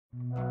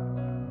Welcome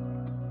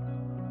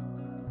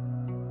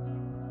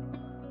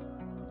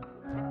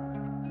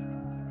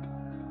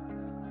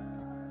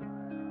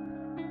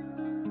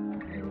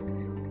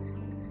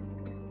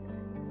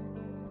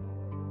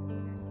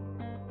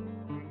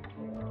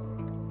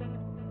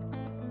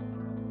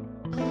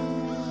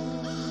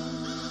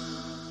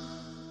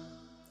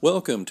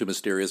to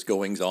Mysterious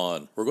Goings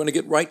On. We're going to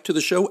get right to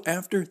the show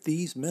after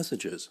these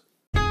messages.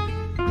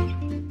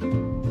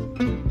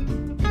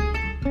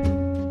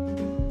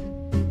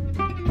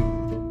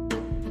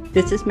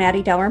 This is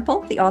Maddie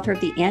Dalrymple, the author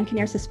of the Ann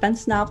Kinnear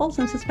suspense novels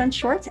and suspense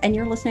shorts, and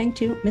you're listening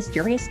to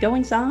Mysterious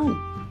Goings On.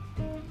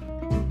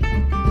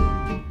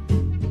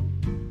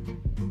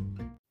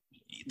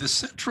 The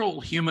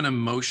central human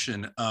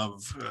emotion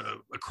of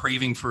a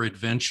craving for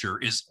adventure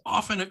is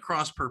often at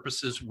cross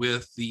purposes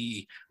with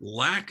the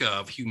lack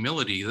of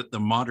humility that the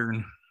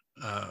modern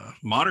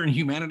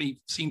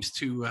humanity seems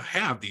to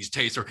have these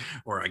days,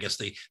 or I guess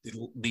the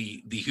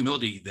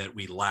humility that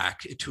we lack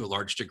to a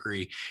large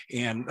degree.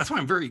 And that's why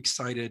I'm very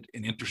excited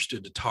and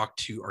interested to talk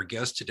to our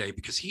guest today,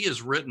 because he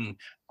has written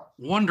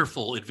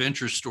wonderful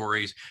adventure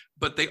stories,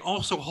 but they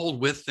also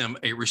hold with them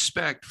a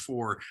respect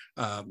for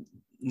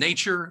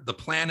nature, the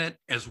planet,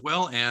 as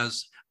well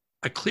as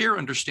a clear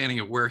understanding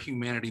of where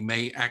humanity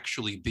may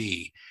actually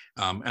be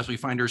as we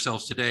find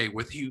ourselves today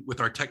with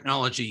our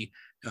technology.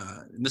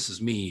 And this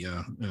is me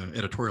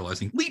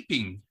editorializing,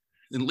 leaping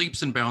in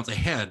leaps and bounds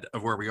ahead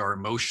of where we are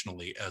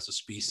emotionally as a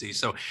species.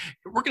 So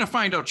we're going to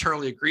find out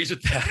Charlie agrees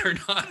with that or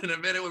not in a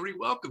minute. We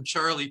welcome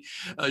Charlie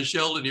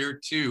Sheldon here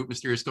to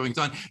Mysterious Goings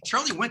On.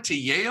 Charlie went to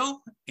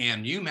Yale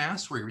and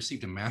UMass, where he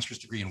received a master's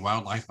degree in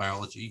wildlife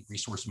biology,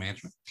 resource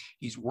management.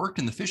 He's worked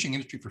in the fishing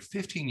industry for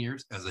 15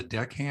 years as a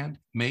deckhand,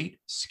 mate,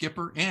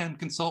 skipper, and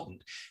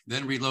consultant,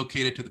 then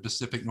relocated to the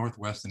Pacific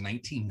Northwest in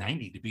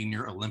 1990 to be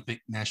near Olympic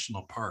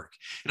National Park.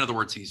 In other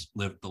words, he's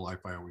lived the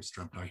life I always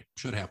dreamt I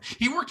should have.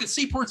 He worked at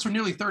seaports for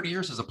nearly 30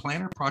 years as a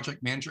planner,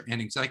 project manager, and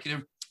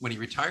executive. When he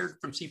retired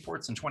from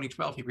seaports in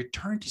 2012, he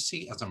returned to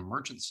sea as a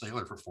merchant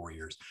sailor for 4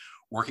 years,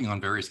 working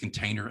on various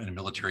container and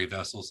military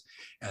vessels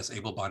as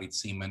able-bodied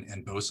seaman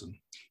and bosun.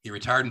 He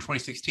retired in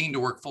 2016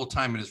 to work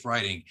full-time in his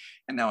writing,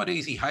 and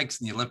nowadays he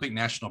hikes in the Olympic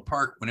National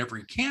Park whenever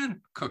he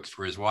can, cooks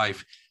for his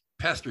wife,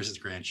 pesters his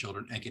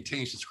grandchildren, and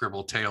continues to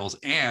scribble tales,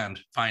 and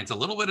finds a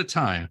little bit of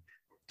time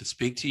to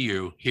speak to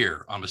you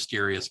here on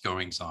Mysterious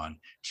Goings On.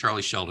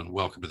 Charlie Sheldon,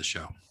 welcome to the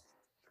show.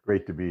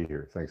 Great to be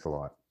here. Thanks a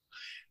lot.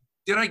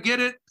 Did I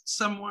get it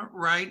somewhat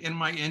right in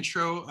my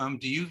intro?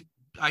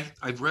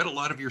 I've read a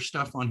lot of your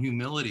stuff on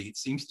humility. It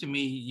seems to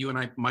me you and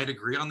I might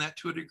agree on that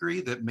to a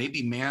degree, that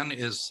maybe man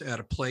is at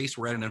a place,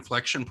 we're at an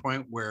inflection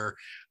point where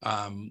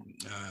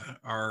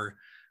the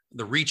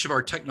reach of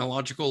our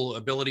technological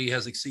ability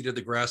has exceeded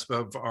the grasp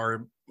of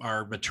our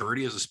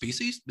maturity as a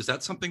species. Is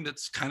that something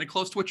that's kind of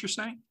close to what you're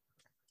saying?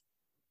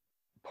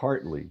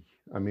 Partly.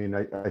 I mean,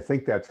 I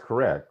think that's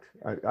correct.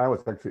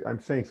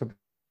 I'm saying something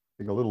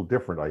a little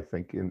different, I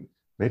think, and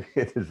maybe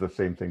it is the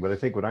same thing, but I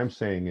think what I'm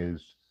saying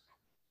is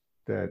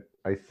that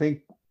I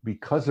think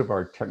because of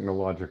our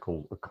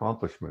technological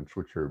accomplishments,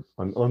 which are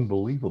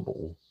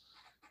unbelievable,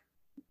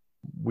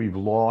 we've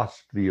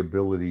lost the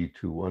ability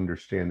to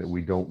understand that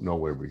we don't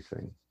know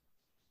everything.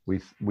 We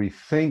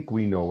think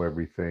we know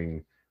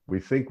everything.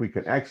 We think we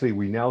can, actually,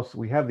 we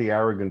have the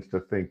arrogance to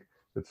think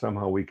that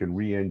somehow we can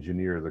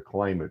re-engineer the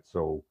climate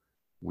so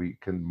we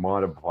can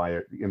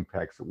modify the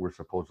impacts that we're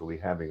supposedly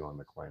having on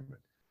the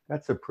climate.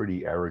 That's a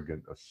pretty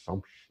arrogant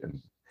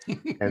assumption.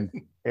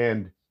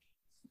 and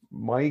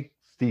my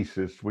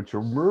thesis, which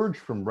emerged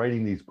from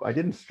writing these, I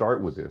didn't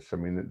start with this. I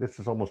mean, this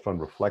is almost on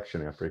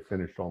reflection after I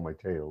finished all my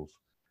tales,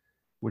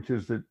 which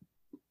is that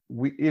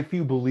if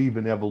you believe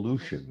in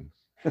evolution,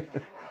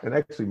 and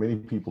actually many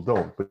people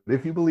don't, but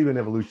if you believe in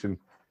evolution,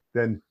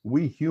 then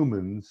we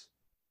humans,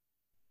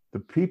 the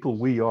people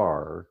we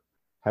are,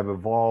 have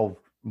evolved.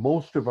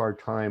 Most of our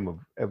time of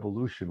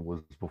evolution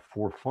was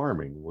before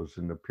farming, was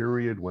in the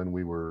period when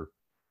we were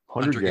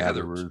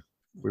hunter-gatherers.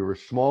 We were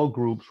small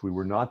groups. We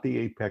were not the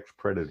apex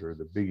predator.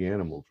 The big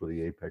animals were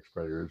the apex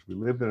predators. We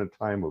lived in a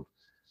time of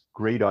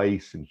great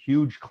ice and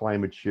huge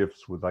climate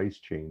shifts with ice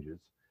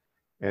changes.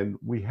 And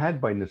we had,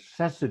 by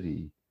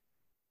necessity,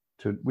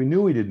 we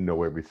knew we didn't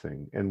know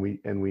everything. And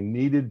we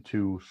needed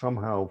to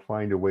somehow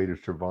find a way to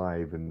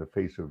survive in the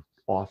face of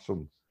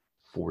awesome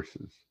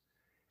forces.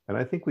 And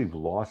I think we've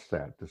lost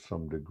that to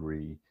some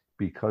degree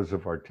because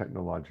of our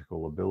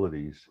technological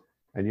abilities.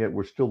 And yet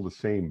we're still the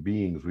same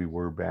beings we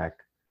were back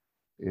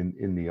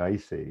in the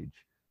Ice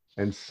Age.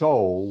 And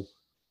so,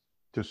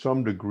 to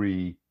some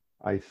degree,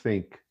 I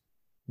think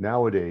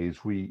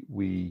nowadays we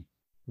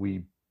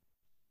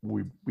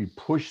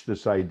push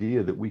this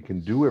idea that we can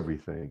do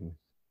everything,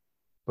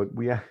 but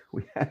we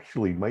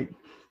actually might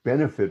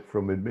benefit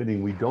from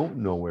admitting we don't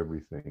know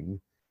everything.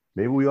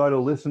 Maybe we ought to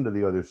listen to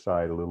the other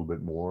side a little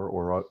bit more,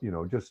 or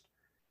just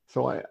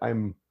so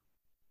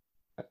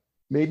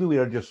maybe we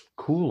ought to just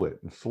cool it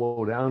and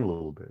slow down a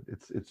little bit.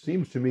 It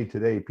seems to me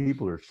today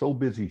people are so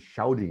busy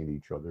shouting at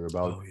each other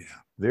about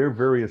their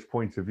various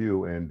points of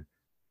view, and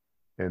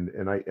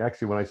And I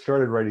actually, when I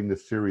started writing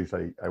this series,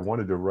 I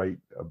wanted to write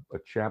a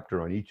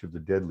chapter on each of the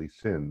deadly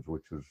sins,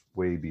 which was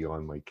way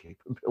beyond my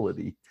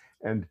capability.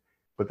 And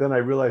but then I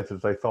realized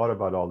as I thought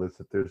about all this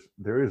that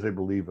there is, I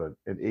believe, an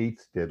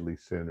eighth deadly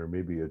sin, or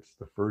maybe it's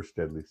the first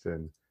deadly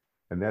sin,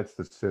 and that's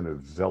the sin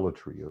of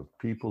zealotry, of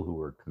people who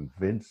are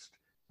convinced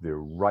they're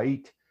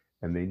right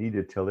and they need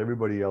to tell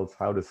everybody else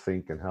how to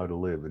think and how to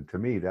live. And to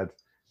me,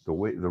 that's the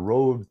way, the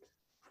road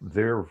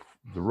there,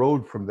 the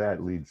road from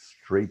that leads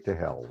straight to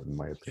hell, in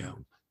my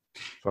opinion.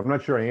 Yeah. So I'm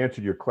not sure I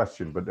answered your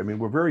question, but I mean,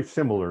 we're very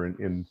similar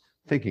in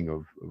thinking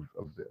of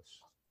this.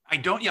 I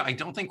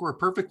don't think we're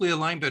perfectly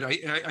aligned, but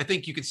I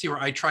think you can see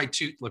where I tried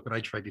to, look what I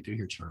tried to do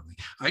here, Charlie.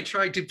 I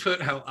tried to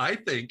put how I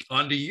think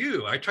onto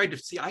you. I tried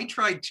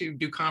to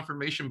do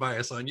confirmation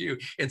bias on you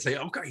and say,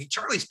 okay,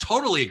 Charlie's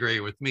totally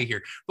agreeing with me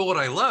here. But what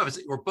I love is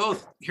that we're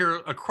both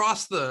here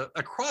across the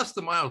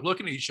miles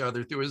looking at each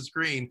other through a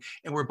screen,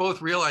 and we're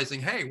both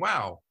realizing, hey,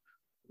 wow,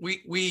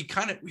 we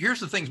kind of, here's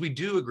the things we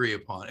do agree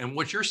upon. And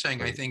what you're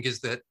saying, I think,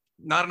 is that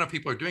not enough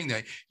people are doing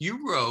that.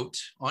 You wrote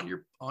on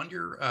your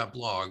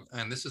blog,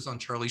 and this is on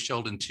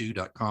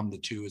charliesheldon2.com. The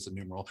 2 is a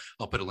numeral.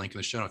 I'll put a link in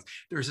the show notes.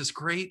 There's this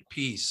great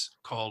piece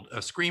called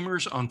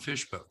 "Screamers on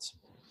Fish Boats."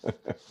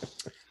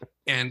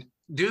 And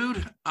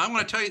dude, I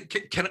want to tell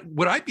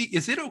you,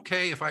 is it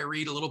okay if I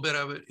read a little bit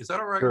of it? Is that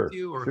all right with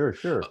you? Or,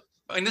 sure.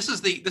 And this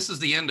is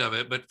the end of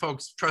it, but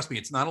folks, trust me,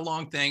 it's not a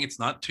long thing. It's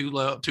not too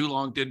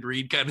long, didn't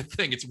read kind of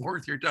thing. It's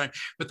worth your time.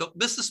 But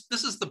this is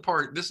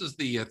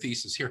the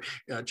thesis here.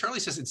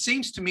 Charlie says, it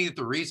seems to me that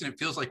the reason it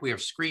feels like we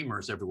have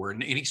screamers everywhere,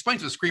 and he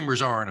explains what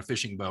screamers are on a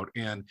fishing boat,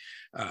 and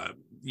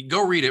you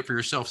go read it for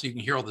yourself so you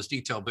can hear all this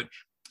detail. But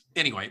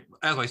anyway,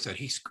 as I said,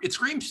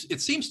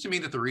 it seems to me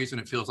that the reason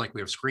it feels like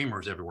we have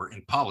screamers everywhere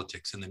in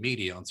politics, in the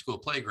media, on school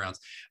playgrounds,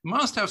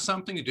 must have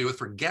something to do with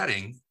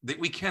forgetting that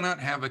we cannot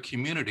have a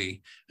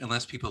community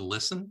unless people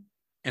listen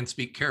and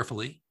speak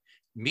carefully,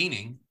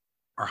 meaning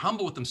are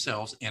humble with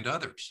themselves and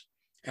others.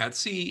 At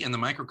sea, in the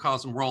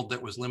microcosm world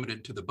that was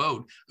limited to the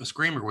boat, a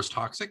screamer was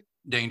toxic,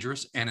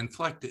 dangerous, and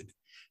inflected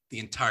the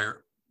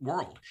entire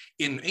world.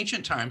 In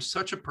ancient times,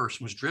 such a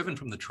person was driven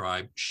from the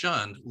tribe,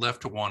 shunned,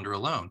 left to wander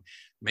alone.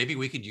 Maybe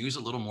we could use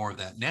a little more of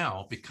that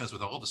now, because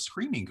with all the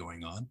screaming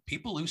going on,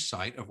 people lose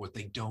sight of what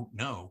they don't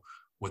know,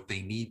 what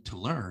they need to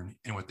learn,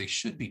 and what they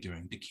should be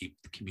doing to keep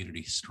the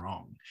community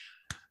strong.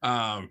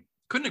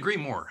 Couldn't agree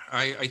more.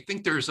 I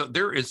think there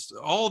is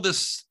all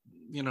this,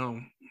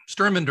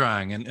 Sturm und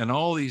Drang and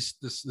all these,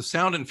 the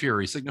sound and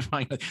fury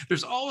signifying that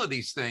there's all of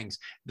these things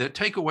that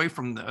take away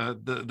from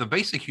the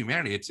basic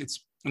humanity.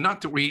 It's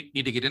not that we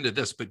need to get into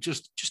this, but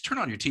just turn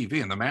on your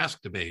TV and the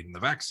mask debate and the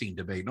vaccine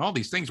debate and all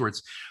these things where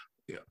it's,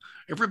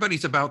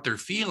 everybody's about their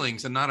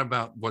feelings and not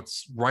about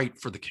what's right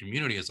for the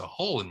community as a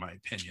whole, in my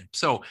opinion.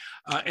 So,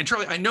 and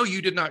Charlie, I know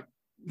you did not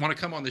want to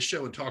come on the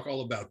show and talk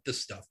all about this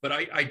stuff, but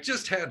I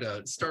just had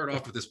to start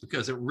off with this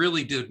because it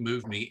really did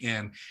move me,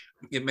 and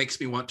it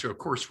makes me want to, of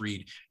course,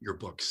 read your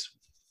books.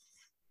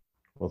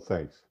 Well,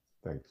 thanks.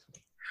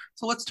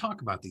 So let's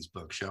talk about these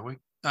books, shall we?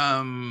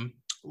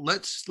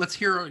 Let's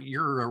hear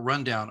your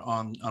rundown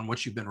on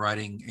what you've been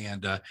writing,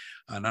 and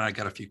then I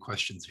got a few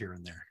questions here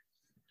and there.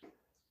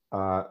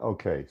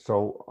 Okay,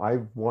 so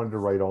I've wanted to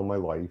write all my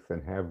life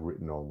and have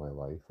written all my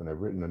life, and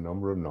I've written a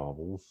number of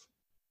novels,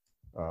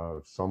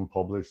 some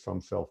published, some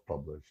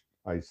self-published.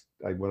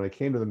 When I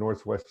came to the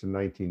Northwest in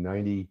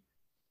 1990,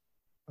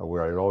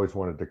 where I'd always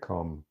wanted to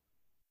come,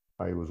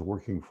 I was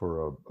working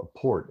for a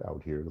port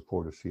out here, the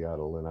Port of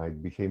Seattle, and I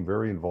became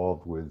very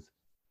involved with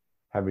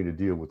having to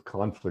deal with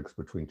conflicts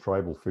between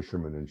tribal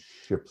fishermen and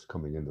ships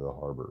coming into the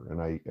harbor.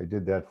 And I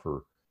did that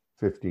for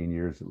 15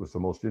 years. It was the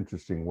most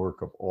interesting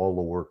work of all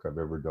the work I've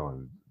ever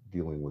done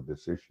dealing with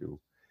this issue.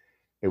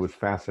 It was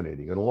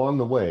fascinating. And along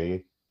the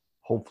way,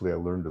 hopefully I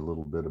learned a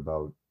little bit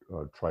about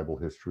tribal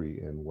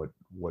history and what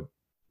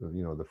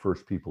the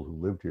first people who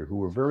lived here, who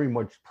were very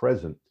much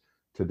present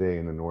today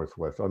in the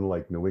Northwest,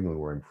 unlike New England,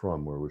 where I'm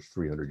from, where it was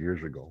 300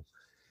 years ago.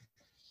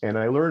 And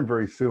I learned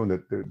very soon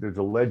that there's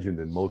a legend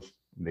in most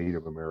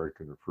Native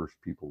American or first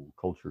people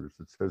cultures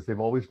that says they've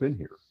always been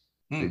here.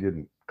 They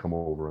didn't come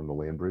over on the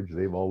land bridge.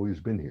 They've always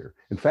been here.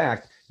 In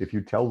fact, if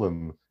you tell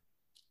them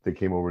they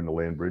came over in the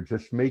land bridge,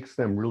 this makes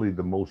them really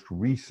the most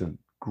recent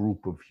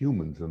group of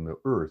humans on the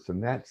earth.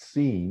 And that's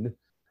seen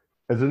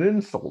as an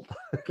insult,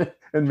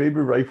 and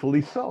maybe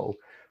rightfully so.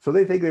 So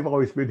they think they've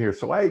always been here.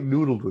 So I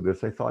noodled with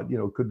this. I thought,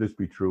 could this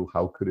be true?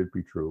 How could it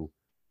be true?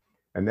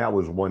 And that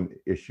was one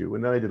issue.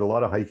 And then I did a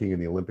lot of hiking in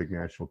the Olympic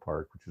National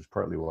Park, which is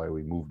partly why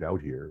we moved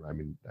out here. I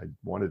mean, I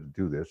wanted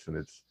to do this, and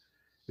it's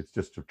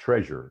just a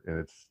treasure. And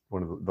it's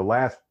one of the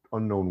last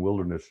unknown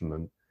wilderness in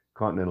the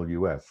continental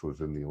US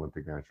was in the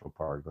Olympic National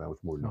Park. And that was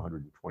more than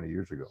 120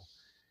 years ago.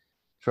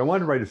 So I wanted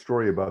to write a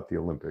story about the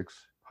Olympics,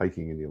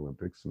 hiking in the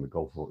Olympics and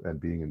and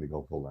being in the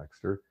Gulf of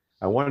Laxter.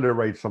 I wanted to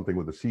write something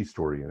with a sea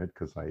story in it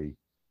because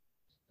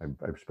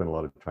I've spent a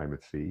lot of time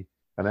at sea.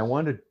 And I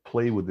wanted to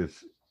play with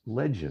this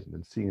legend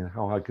and seeing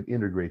how I could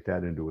integrate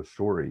that into a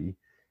story.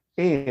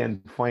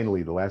 And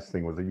finally, the last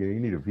thing was that you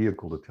need a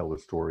vehicle to tell a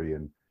story.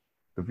 And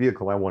the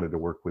vehicle I wanted to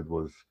work with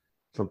was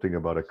something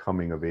about a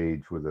coming of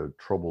age with a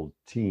troubled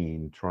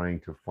teen trying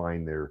to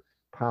find their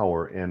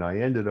power. And I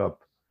ended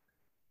up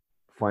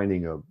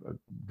finding a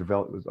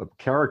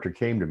character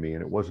came to me,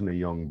 and it wasn't a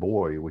young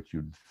boy, which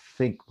you'd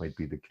think might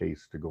be the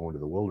case to go into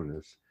the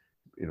wilderness.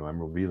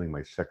 I'm revealing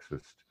my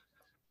sexist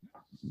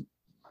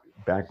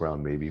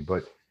background maybe,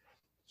 but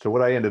so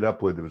what I ended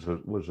up with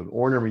was an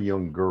ordinary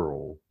young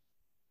girl,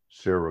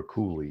 Sarah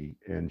Cooley,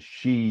 and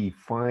she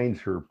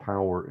finds her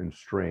power and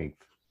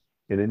strength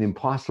in an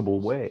impossible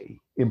way,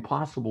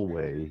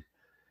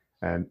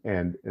 and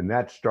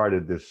that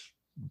started this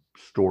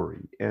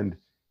story. And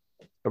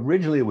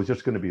originally it was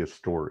just going to be a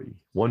story,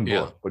 one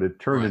book, but it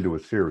turned into a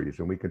series,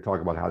 and we can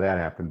talk about how that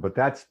happened. But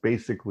that's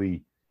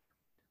basically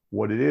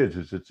what it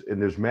is.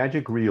 And there's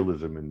magic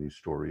realism in these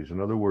stories.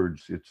 In other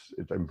words,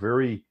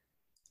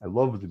 I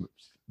love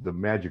the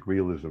magic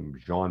realism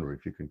genre,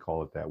 if you can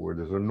call it that, where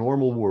there's a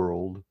normal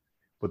world,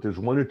 but there's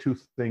one or two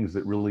things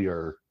that really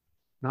are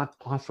not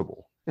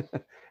possible.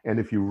 And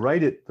if you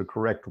write it the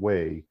correct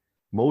way,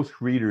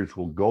 most readers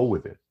will go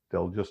with it.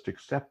 They'll just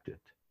accept it.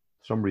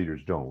 Some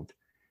readers don't,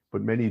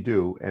 but many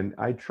do. And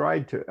I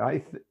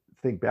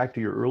think back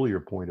to your earlier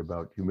point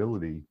about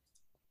humility,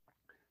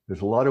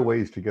 there's a lot of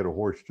ways to get a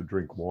horse to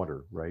drink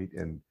water, right?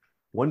 And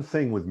one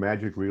thing with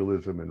magic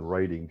realism and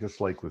writing,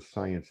 just like with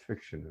science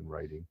fiction and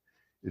writing,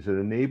 is it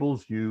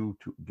enables you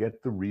to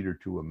get the reader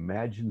to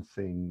imagine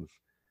things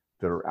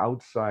that are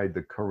outside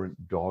the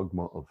current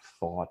dogma of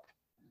thought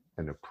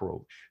and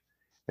approach.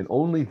 And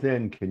only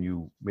then can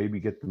you maybe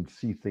get them to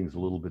see things a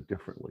little bit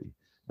differently.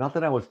 Not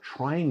that I was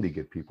trying to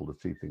get people to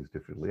see things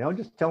differently. I was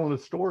just telling a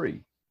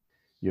story,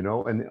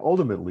 and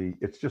ultimately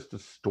it's just a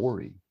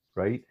story,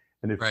 right?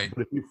 And but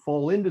if you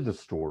fall into the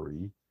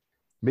story,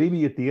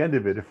 maybe at the end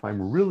of it, if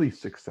I'm really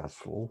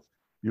successful,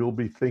 you'll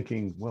be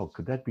thinking, well,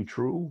 could that be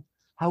true?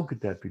 How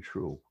could that be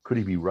true? Could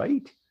he be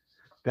right?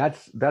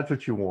 That's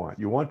what you want.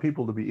 You want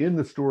people to be in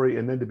the story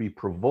and then to be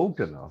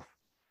provoked enough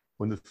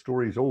when the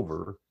story's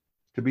over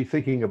to be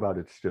thinking about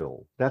it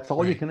still. That's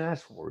all you can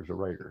ask for as a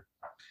writer.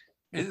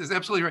 It is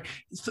absolutely right.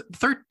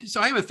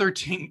 So I have a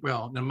 13,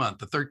 well, in a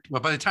month,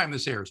 by the time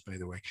this airs, by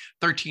the way,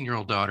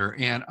 13-year-old daughter.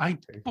 And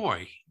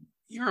boy,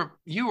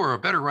 you are a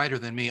better writer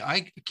than me.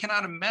 I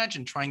cannot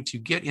imagine trying to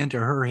get into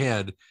her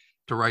head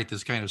to write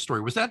this kind of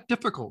story. Was that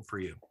difficult for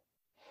you?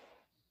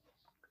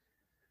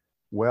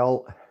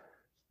 Well,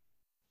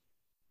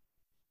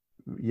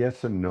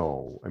 yes and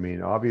no. I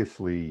mean,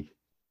 obviously,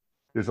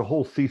 there's a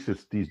whole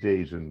thesis these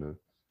days in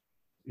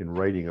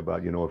writing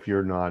about, if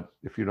you're not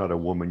a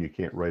woman, you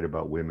can't write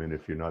about women.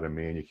 If you're not a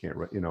man, you can't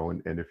write,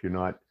 and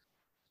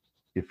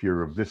if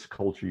you're of this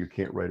culture, you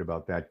can't write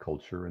about that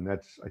culture. And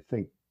that's, I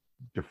think,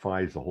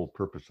 defies the whole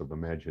purpose of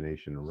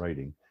imagination and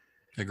writing.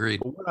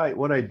 Agreed. But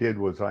what I did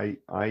was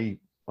I've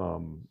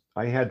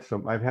had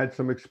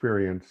some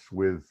experience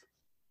with,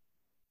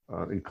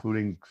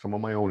 including some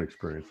of my own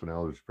experience when I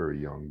was very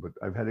young, but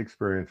I've had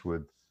experience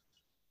with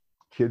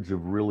kids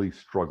who've really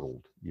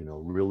struggled,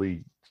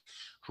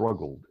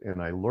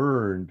 And I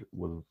learned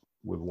with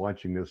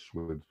watching this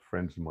with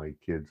friends of my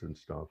kids and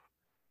stuff,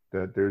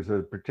 that there's a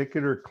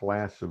particular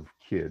class of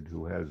kid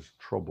who has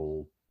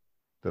trouble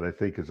that I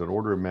think is an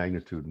order of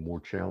magnitude more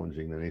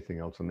challenging than anything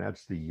else. And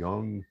that's the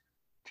young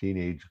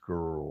teenage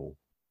girl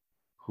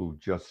who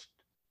just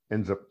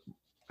ends up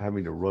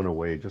having to run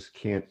away, just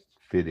can't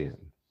fit in,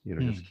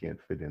 just can't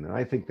fit in. And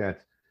I think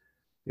that,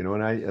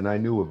 and I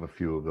knew of a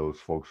few of those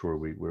folks where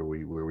we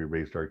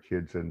raised our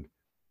kids. And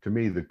to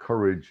me, the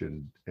courage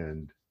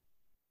and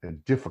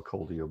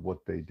difficulty of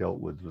what they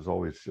dealt with was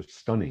always just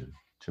stunning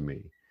to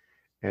me.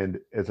 And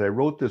as I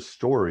wrote this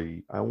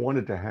story, I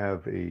wanted to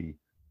have a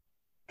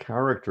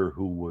character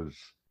who was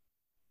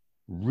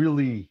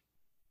really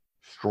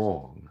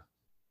strong.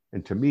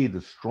 And to me,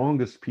 the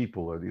strongest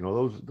people are,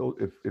 those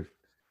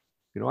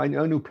if I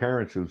knew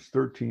parents whose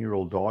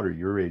 13-year-old daughter,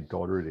 your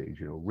daughter at age,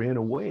 ran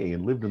away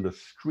and lived in the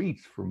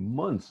streets for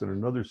months in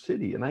another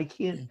city. And I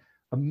can't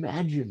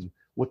imagine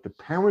what the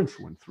parents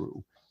went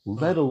through,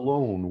 let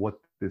alone what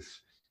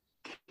this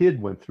kid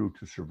went through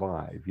to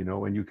survive,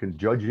 and you can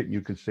judge it and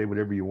you can say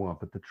whatever you want.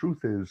 But the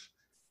truth is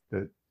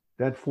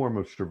that form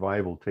of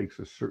survival takes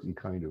a certain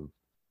kind of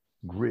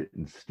grit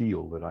and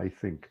steel that I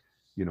think,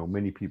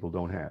 many people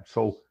don't have.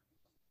 So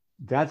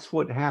that's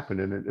what happened.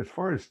 And as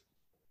far as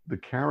the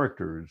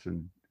characters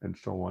and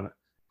so on,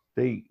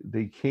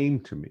 they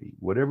came to me.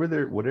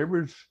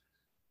 Whatever's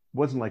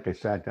wasn't like I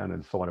sat down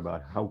and thought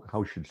about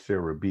how should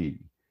Sarah be.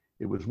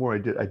 It was more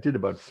I did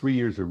about 3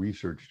 years of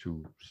research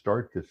to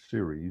start this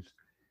series.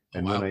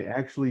 And when I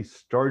actually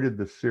started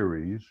the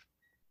series,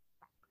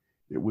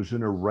 it was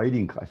in a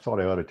writing class. I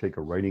thought I ought to take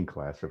a writing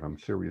class if I'm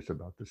serious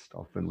about this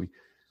stuff. And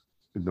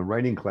in the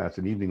writing class,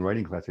 an evening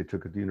writing class I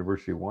took at the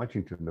University of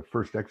Washington, the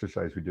first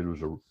exercise we did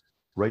was a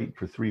write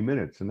for 3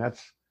 minutes. And that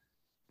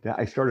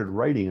I started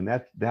writing, and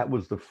that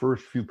was the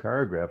first few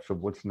paragraphs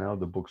of what's now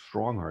the book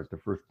Strongheart, the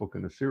first book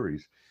in the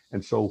series.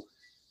 And so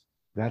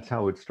that's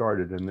how it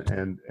started.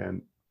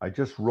 And I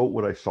just wrote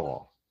what I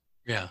saw.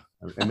 Yeah.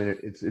 I mean,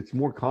 it's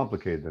more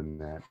complicated than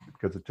that,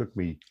 because it took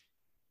me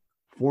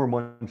 4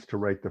 months to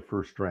write the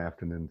first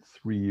draft and then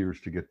 3 years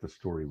to get the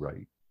story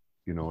right.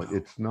 You know, Wow.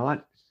 it's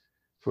not,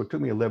 so it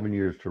took me 11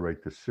 years to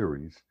write this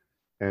series,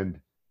 and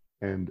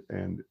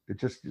it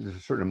just, there's a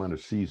certain amount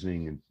of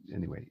seasoning, and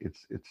anyway,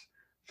 it's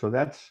so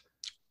that's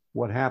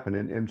what happened.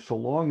 And so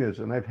long as,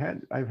 and I've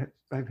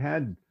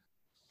had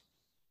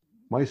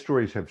my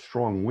stories have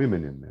strong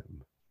women in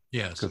them.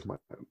 Yes. Because my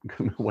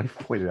wife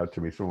pointed out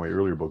to me some of my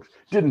earlier books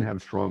didn't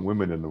have strong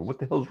women in them. What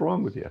the hell's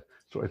wrong with you?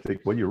 So I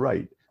think, well, you're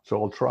right.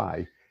 So I'll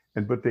try.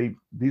 But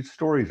these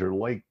stories are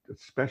liked,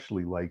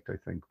 especially liked, I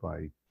think,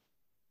 by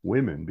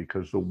women,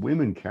 because the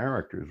women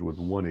characters, with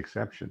one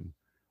exception,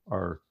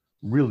 are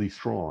really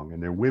strong,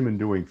 and they're women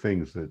doing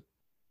things that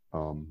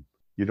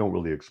you don't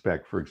really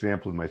expect. For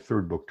example, in my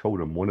third book,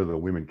 Totem, one of the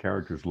women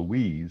characters,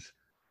 Louise,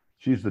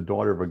 she's the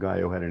daughter of a guy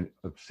who had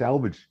a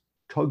salvage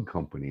tug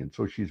company, and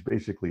so she's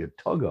basically a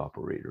tug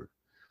operator,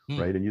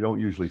 right? And you don't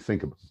usually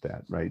think about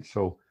that, right?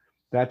 So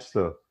that's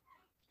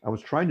I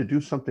was trying to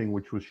do something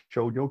which was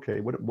showed,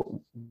 okay,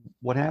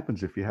 what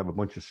happens if you have a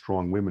bunch of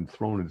strong women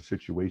thrown into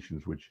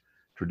situations which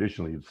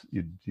traditionally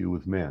you deal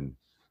with men.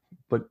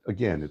 But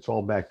again, it's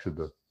all back to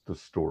the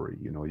story.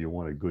 You know, you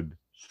want a good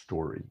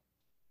story.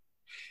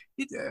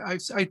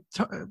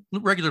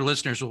 Regular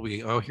listeners will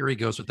be, oh, here he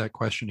goes with that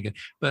question again.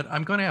 But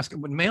I'm going to ask,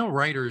 when male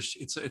writers,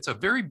 it's a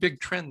very big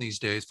trend these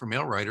days for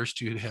male writers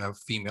to have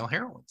female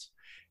heroines.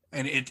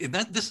 And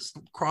this is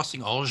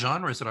crossing all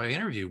genres that I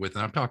interview with.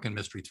 And I'm talking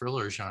mystery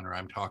thriller genre,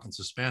 I'm talking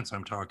suspense,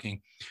 I'm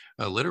talking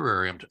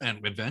literary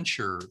and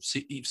adventure,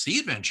 sea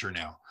adventure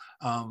now.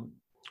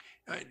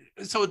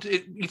 So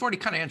you've already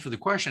kind of answered the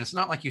question. It's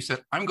not like you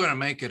said, I'm going to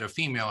make it a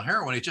female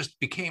heroine. It just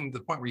became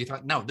the point where you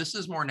thought, no, this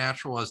is more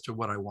natural as to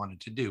what I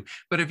wanted to do.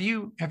 But have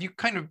you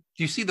do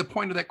you see the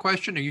point of that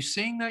question? Are you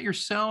seeing that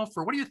yourself,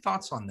 or what are your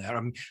thoughts on that?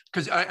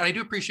 Because I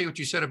do appreciate what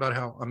you said about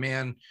how a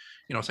man,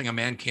 saying a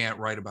man can't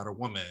write about a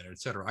woman, et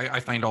cetera. I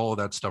find all of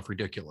that stuff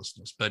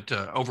ridiculousness, but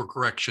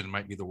overcorrection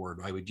might be the word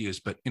I would use.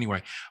 But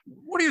anyway,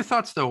 what are your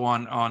thoughts though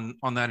on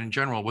that in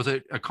general? Was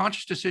it a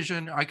conscious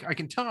decision? I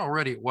can tell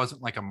already it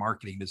wasn't like a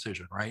marketing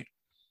decision, right?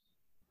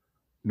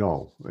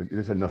 No,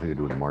 it had nothing to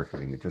do with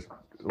marketing. It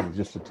was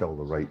just to tell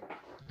the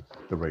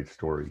right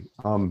story.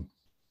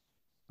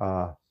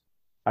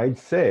 I'd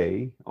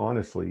say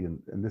honestly,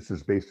 and this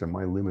is based on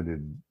my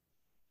limited,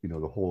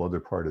 the whole other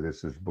part of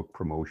this is book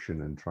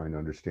promotion and trying to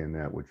understand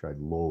that, which I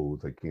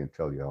loathe. I can't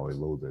tell you how I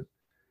loathe it.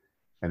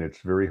 And it's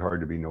very hard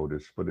to be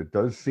noticed, but it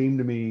does seem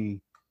to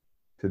me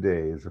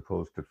today, as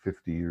opposed to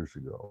 50 years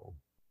ago,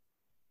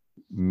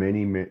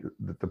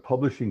 that the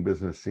publishing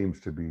business seems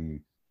to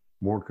be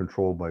more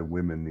controlled by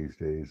women these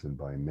days than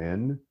by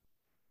men.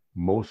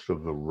 Most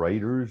of the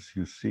writers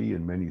you see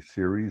in many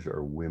series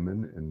are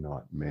women and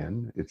not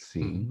men, it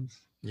seems.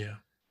 Yeah.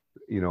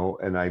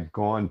 And I've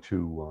gone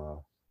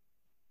to,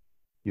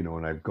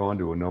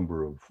 a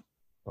number of,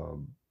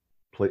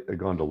 I've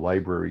gone to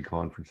library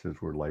conferences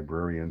where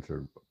librarians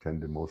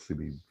tend to mostly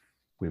be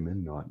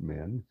women, not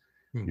men.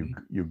 Mm-hmm.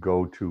 You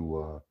go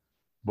to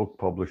book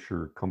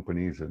publisher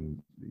companies, and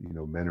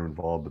men are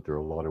involved, but there are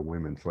a lot of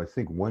women. So I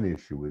think one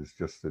issue is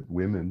just that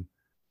women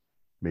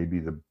may be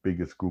the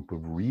biggest group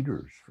of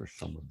readers for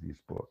some of these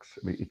books.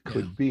 I mean, it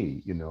could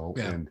be,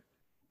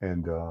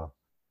 and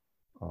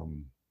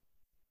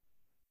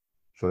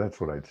so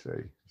that's what I'd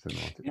say.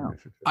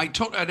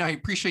 I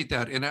appreciate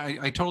that, and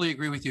I totally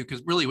agree with you,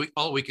 because really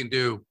all we can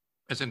do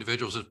as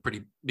individuals is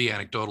be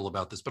anecdotal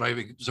about this, but I've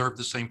observed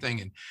the same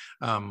thing.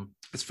 And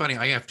it's funny,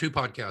 I have two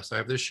podcasts. I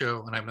have this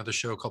show, and I have another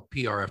show called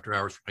PR After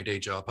Hours for my day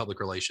job, public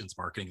relations,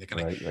 marketing, that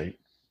kind of. Right.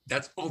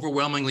 That's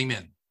overwhelmingly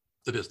men,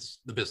 the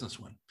business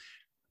one.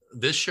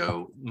 This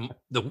show,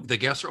 the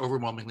guests are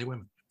overwhelmingly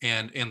women.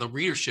 And the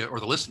readership or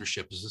the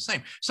listenership is the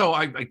same. So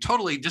I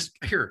totally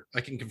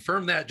I can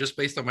confirm that just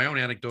based on my own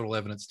anecdotal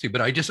evidence too.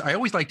 But I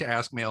always like to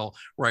ask male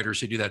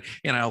writers who do that.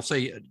 And I'll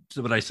say,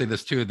 but I say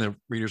this too, and the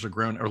readers are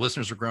groaning, or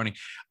listeners are groaning.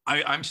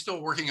 I'm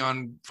still working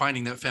on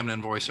finding that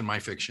feminine voice in my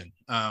fiction.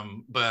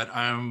 But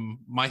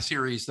my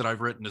series that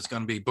I've written is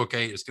going to be book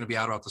 8. It's going to be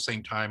out at the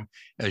same time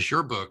as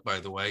your book, by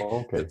the way.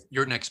 Oh, okay.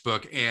 Your next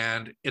book.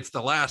 And it's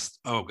the last,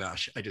 oh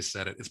gosh, I just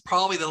said it. It's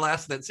probably the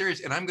last of that series.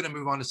 And I'm going to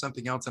move on to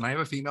something else. And I have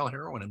a female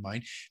heroine in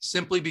mind,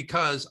 simply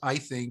because I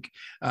think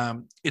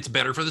it's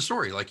better for the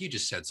story, like you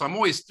just said. So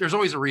there's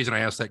always a reason I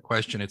ask that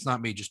question. It's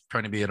not me just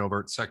trying to be an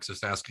overt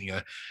sexist asking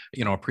a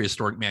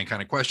prehistoric man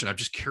kind of question. I'm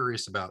just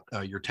curious about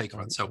your take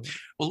on it. So,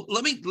 well,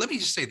 let me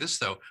just say this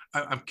though.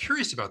 I'm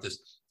curious about this.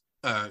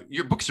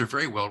 Your books are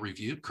very well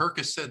reviewed. Kirk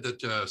has said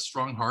that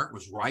Strong Heart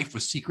was rife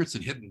with secrets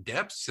and hidden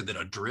depths. Said that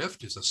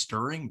Adrift is a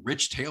stirring,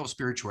 rich tale of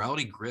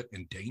spirituality, grit,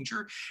 and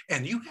danger.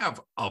 And you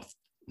have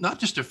not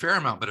just a fair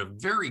amount, but a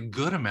very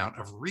good amount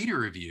of reader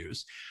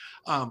reviews.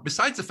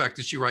 Besides the fact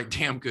that you write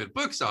damn good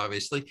books,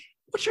 obviously,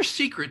 what's your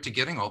secret to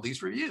getting all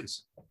these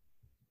reviews?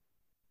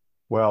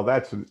 Well,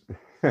 that's,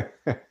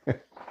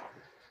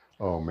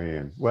 oh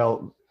man.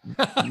 Well,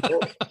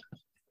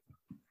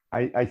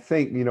 I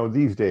think,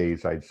 these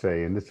days I'd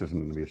say, and this isn't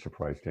going to be a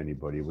surprise to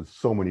anybody, with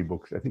so many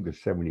books, I think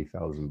there's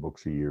 70,000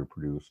 books a year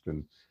produced.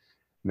 And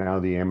now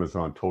the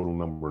Amazon total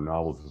number of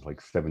novels is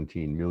like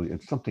 17 million.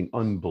 It's something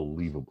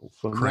unbelievable.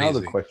 So now the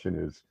Crazy. question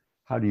is,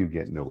 how do you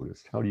get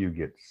noticed? How do you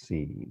get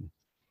seen?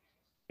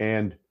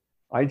 And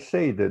I'd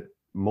say that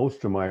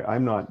most of my,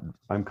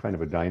 I'm kind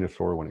of a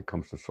dinosaur when it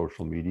comes to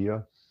social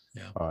media.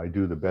 Yeah. I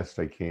do the best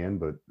I can,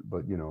 but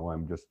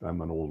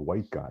I'm an old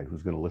white guy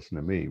who's going to listen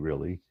to me,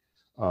 really.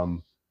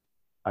 Um,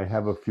 I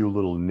have a few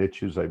little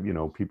niches.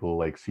 People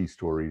like sea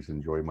stories,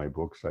 enjoy my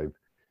books.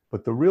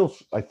 But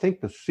I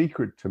think the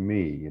secret to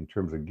me in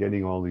terms of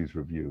getting all these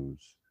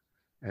reviews,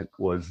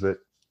 was that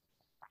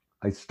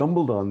I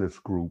stumbled on this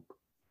group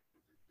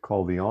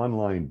called the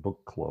Online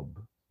Book Club,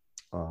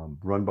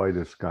 run by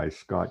this guy,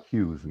 Scott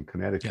Hughes in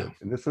Connecticut. Yeah.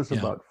 And this is Yeah.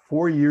 about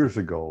 4 years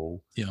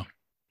ago. Yeah.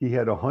 He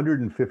had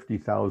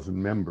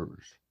 150,000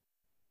 members.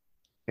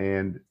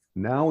 And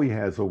now he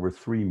has over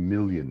 3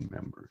 million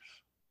members,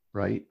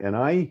 right? And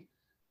I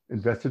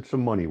invested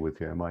some money with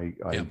him.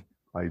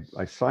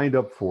 I signed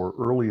up for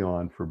early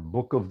on for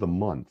Book of the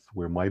Month,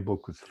 where my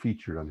book was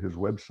featured on his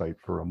website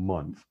for a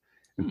month.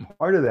 And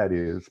part of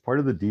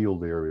the deal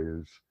there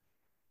is,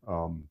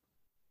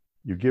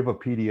 you give a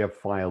PDF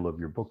file of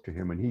your book to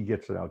him, and he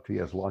gets it out to you.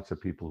 He has lots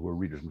of people who are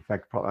readers. In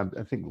fact,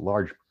 I think a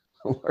large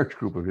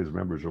group of his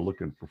members are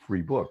looking for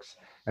free books,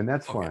 and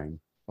that's fine.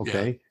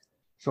 Okay. Yeah.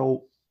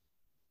 So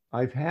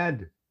I've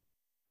had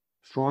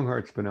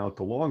Strongheart's been out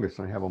the longest.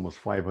 I have almost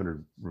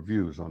 500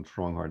 reviews on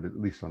Strongheart, at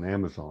least on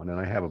Amazon, and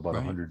I have about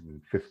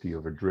 150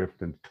 of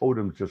Adrift, and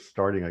Totem's just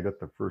starting. I got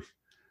the first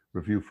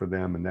review for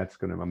them, and I'm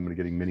going to be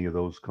getting many of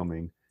those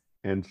coming.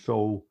 And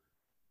so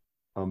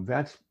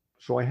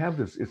so I have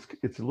this,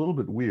 it's a little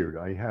bit weird.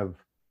 I have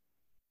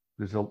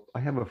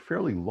a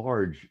fairly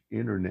large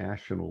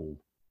international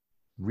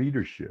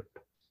readership,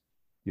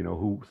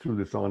 who through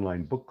this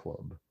online book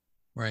club,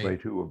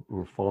 right, who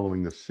are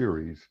following the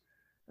series.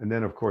 And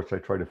then, of course, I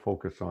try to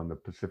focus on the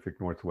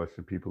Pacific Northwest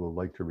and people who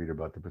like to read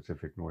about the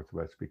Pacific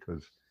Northwest,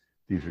 because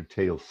these are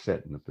tales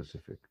set in the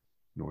Pacific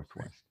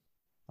Northwest.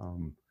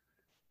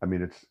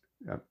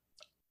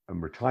 I'm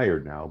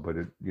retired now, but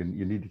you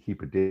need to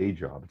keep a day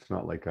job. It's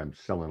not like I'm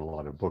selling a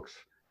lot of books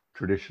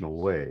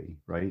traditional way,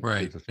 right?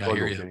 Right. It's a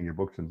struggle getting your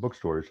books in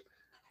bookstores,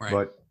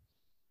 right.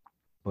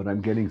 But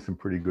I'm getting some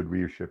pretty good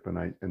readership, and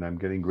I'm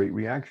getting great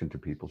reaction to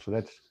people. So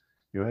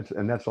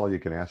that's all you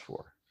can ask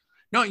for.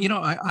 No,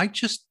 I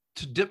just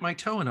to dip my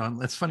toe in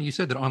on. It's funny you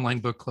said that online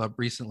book club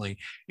recently,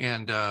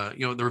 and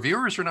the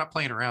reviewers are not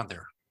playing around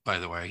there. By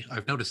the way,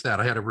 I've noticed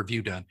that. I had a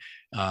review done,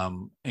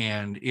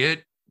 and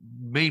it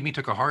made me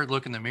took a hard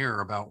look in the mirror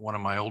about one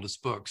of my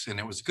oldest books, and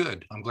it was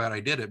good. I'm glad I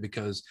did it,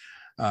 because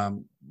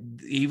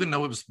even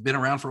though it's been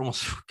around for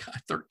almost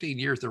 13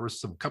 years, there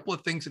was some couple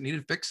of things that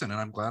needed fixing, and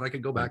I'm glad I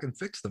could go back and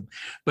fix them.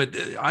 But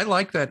I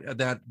like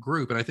that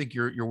group, and I think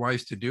you're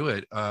wise to do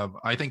it.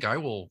 I think I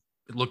will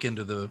look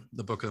into the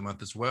book of the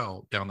month as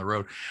well down the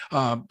road.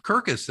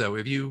 Kirkus, though,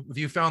 if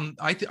you found,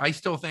 I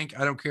still think,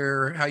 I don't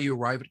care how you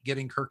arrive at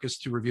getting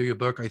Kirkus to review your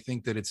book, I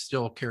think that it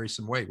still carries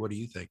some weight. What do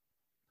you think?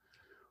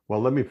 Well,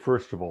 let me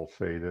first of all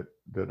say that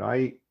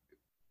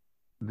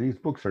these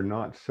books are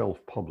not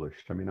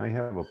self-published. I mean, I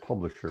have a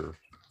publisher,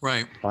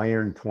 right?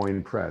 Iron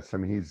Twine Press. I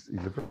mean, he's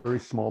a very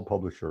small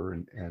publisher,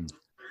 and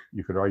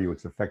you could argue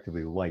it's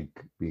effectively like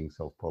being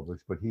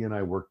self-published. But he and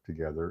I work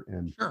together,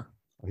 and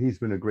he's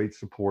been a great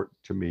support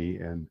to me.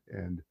 And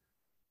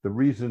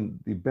the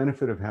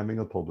benefit of having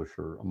a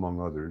publisher, among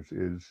others,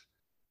 is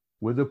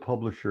with a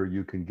publisher,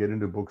 you can get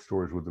into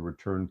bookstores with a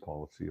return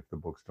policy if the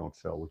books don't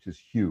sell, which is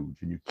huge.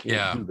 And you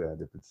can't do that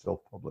if it's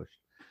self-published.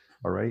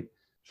 All right.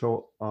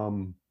 So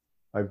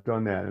I've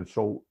done that. And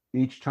so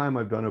each time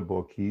I've done a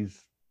book,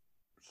 he's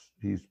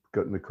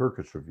gotten the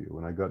Kirkus review.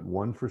 And I got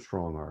one for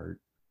Strongheart.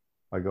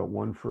 I got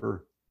one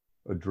for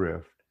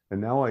Adrift.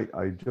 And now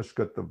I just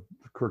got the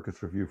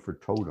Kirkus review for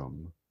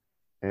Totem.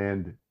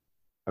 And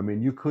I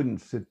mean, you couldn't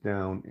sit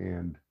down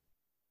and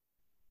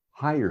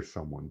hire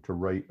someone to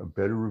write a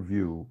better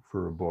review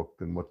for a book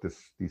than what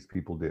these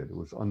people did. It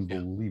was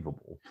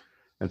unbelievable.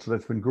 And so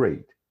that's been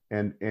great.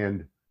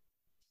 And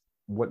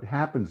what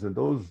happens in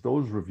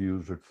those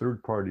reviews are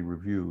third-party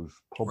reviews,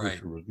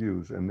 publisher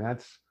reviews, and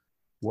that's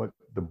what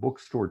the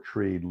bookstore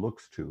trade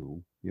looks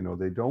to.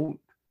 They don't,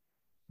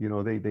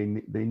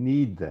 they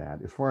need that,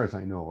 as far as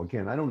I know.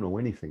 Again, I don't know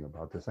anything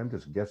about this. I'm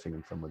just guessing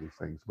on some of these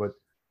things, but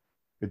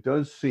it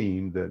does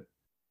seem that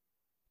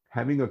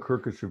having a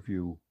Kirkus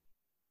review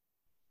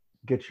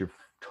gets your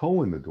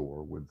toe in the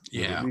door with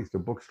at least a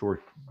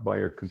bookstore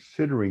buyer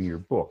considering your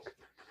book.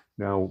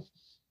 Now,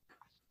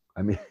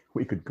 I mean,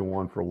 we could go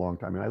on for a long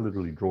time. I mean, I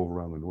literally drove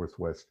around the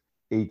Northwest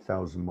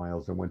 8,000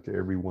 miles. I went to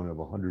every one of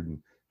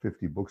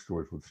 150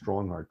 bookstores with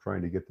Strongheart,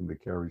 trying to get them to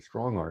carry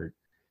Strongheart.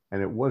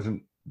 And it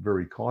wasn't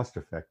very cost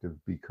effective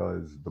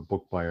because the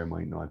book buyer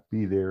might not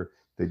be there.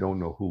 They don't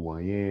know who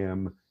I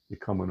am. You're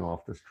coming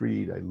off the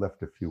street. I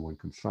left a few on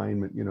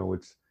consignment.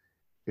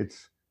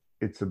 It's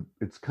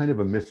kind of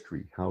a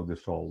mystery how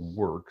this all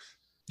works.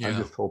 I'm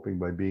just hoping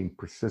by being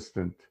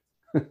persistent,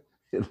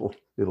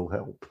 it'll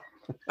help.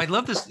 I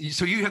love this.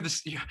 So you have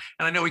this, and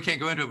I know we can't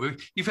go into it, but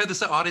you've had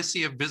this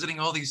odyssey of visiting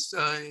all these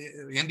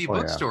indie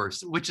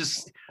bookstores, which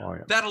is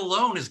that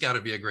alone has got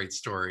to be a great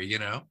story, you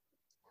know?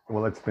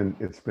 Well, it's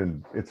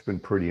been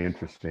pretty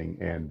interesting,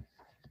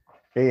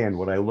 and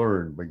what I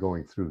learned by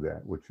going through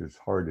that, which is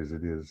hard as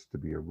it is to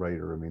be a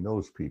writer. I mean,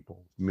 those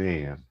people,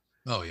 man.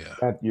 Oh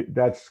yeah.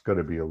 That's got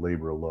to be a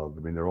labor of love. I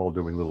mean, they're all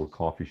doing little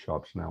coffee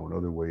shops now and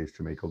other ways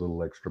to make a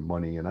little extra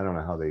money, and I don't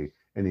know how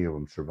any of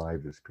them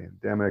survived this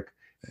pandemic.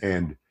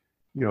 And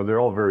you know, they're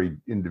all very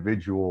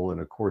individual,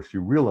 and of course,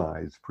 you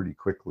realize pretty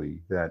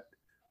quickly that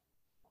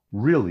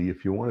really,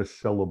 if you want to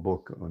sell a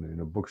book in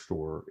a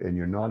bookstore and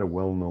you're not a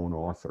well-known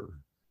author,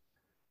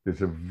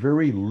 there's a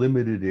very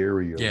limited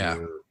area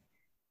where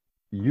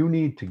you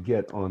need to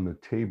get on the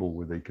table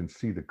where they can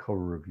see the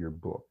cover of your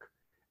book.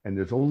 And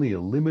there's only a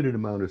limited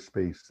amount of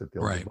space that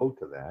they'll devote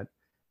to that.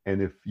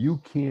 And if you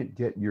can't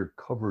get your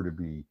cover to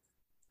be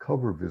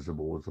cover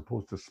visible as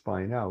opposed to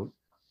spine out,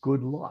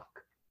 good luck.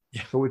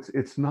 Yeah. So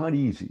it's not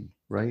easy,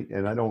 right?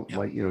 And I don't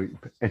like, you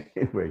know,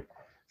 anyway.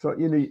 So,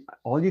 you know,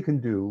 all you can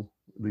do,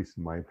 at least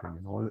in my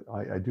opinion,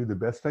 I do the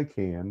best I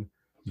can.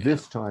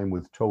 This time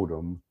with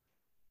Totem,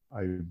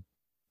 I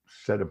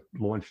set a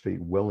launch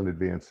date well in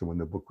advance of when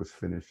the book was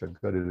finished.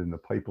 I've got it in the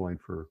pipeline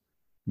for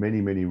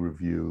many, many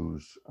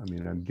reviews. I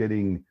mean, I'm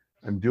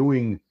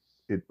doing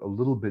it a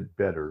little bit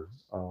better.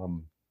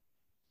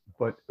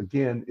 But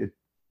again,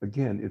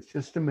 it's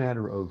just a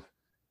matter of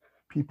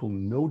people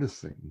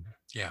noticing.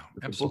 Yeah,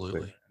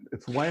 absolutely.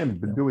 It's why I've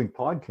been doing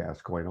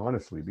podcasts, quite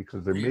honestly,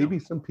 because there may be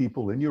some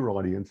people in your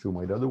audience who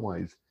might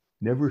otherwise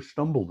never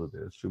stumble to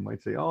this, who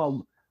might say,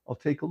 "Oh, I'll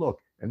take a look,"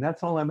 and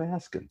that's all I'm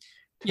asking.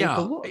 Take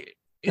a look.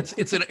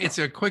 It's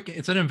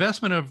an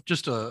investment of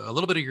just a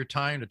little bit of your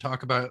time to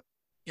talk about,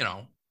 you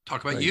know,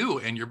 you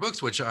and your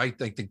books, which I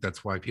think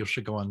that's why people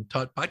should go on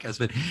podcasts.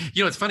 But,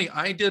 you know, it's funny.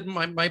 I did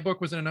my book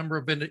was in a number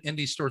of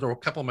indie stores, or a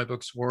couple of my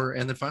books were.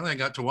 And then finally I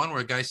got to one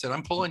where a guy said,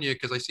 "I'm pulling you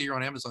because I see you're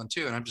on Amazon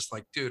too." And I'm just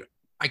like, dude,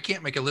 I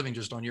can't make a living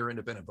just on your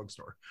independent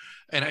bookstore.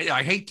 And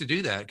I hate to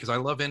do that because I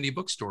love indie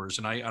bookstores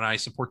and I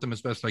support them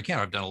as best I can.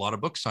 I've done a lot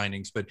of book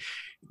signings, but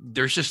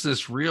there's just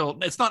this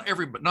it's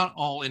not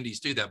all indies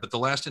do that. But the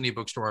last indie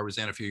bookstore I was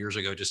in a few years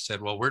ago just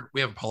said, "Well, we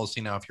have a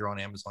policy now. If you're on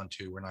Amazon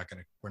too, we're not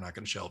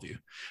going to shelve you."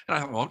 And I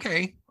thought, well,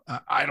 okay,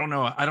 I don't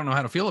know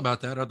how to feel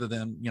about that other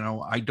than, you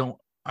know,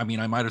 I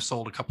might have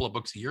sold a couple of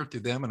books a year through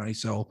them and I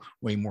sell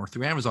way more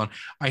through Amazon.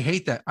 I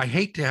hate that. I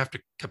hate to have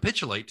to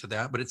capitulate to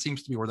that, but it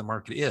seems to be where the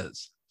market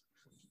is.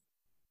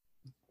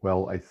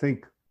 Well, I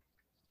think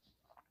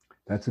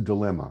that's a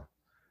dilemma.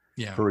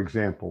 Yeah. For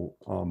example,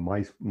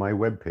 my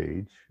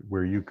webpage,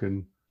 where you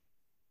can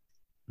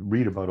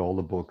read about all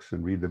the books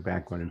and read the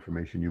background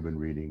information you've been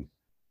reading.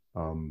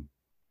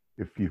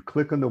 If you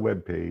click on the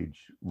webpage,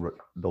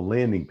 the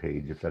landing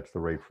page, if that's the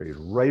right phrase,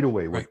 right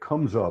away, what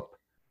comes up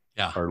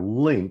are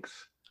links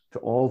to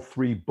all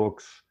 3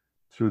 books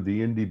through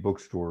the indie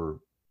bookstore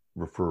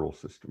referral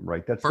system,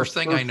 right? That's first the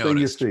thing I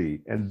noticed. You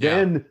see. And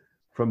then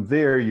from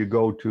there, you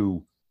go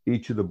to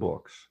each of the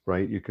books,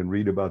 right? You can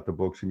read about the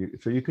books, and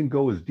so you can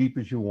go as deep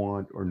as you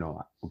want or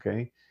not,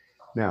 okay?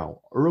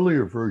 Now,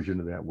 earlier version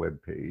of that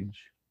web page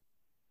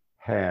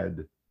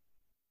had,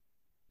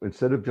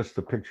 instead of just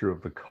the picture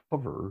of the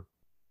cover,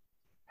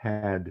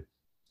 had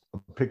a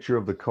picture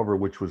of the cover,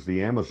 which was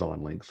the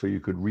Amazon link, so you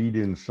could read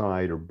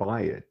inside or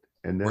buy it.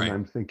 And then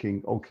I'm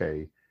thinking,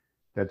 okay,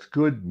 that's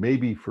good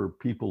maybe for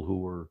people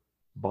who are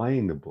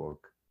buying the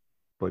book,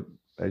 but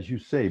as you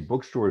say,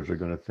 bookstores are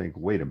going to think,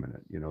 wait a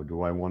minute, you know,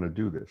 do I want to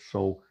do this?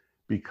 So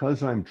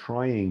because I'm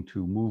trying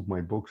to move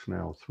my books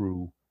now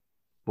through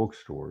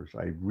bookstores,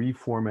 I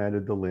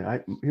reformatted the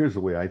link. Here's the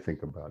way I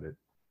think about it.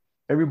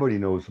 Everybody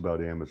knows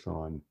about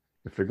Amazon.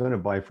 If they're going to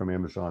buy from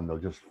Amazon, they'll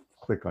just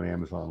click on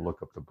Amazon and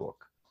look up the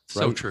book.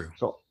 Right? So true.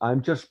 So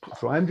I'm just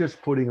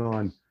putting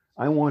on,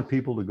 I want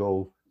people to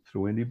go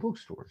through indie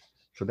bookstores.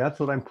 So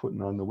that's what I'm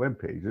putting on the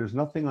webpage. There's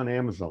nothing on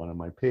Amazon on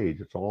my page.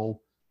 It's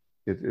all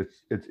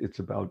it's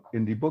about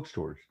indie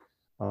bookstores,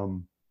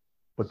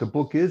 but the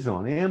book is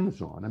on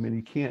Amazon. I mean,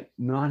 you can't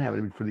not have it. I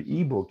mean, for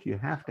the ebook, you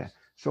have to.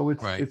 So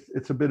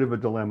it's a bit of a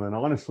dilemma. And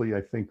honestly, I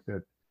think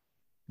that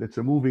it's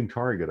a moving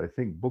target. I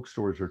think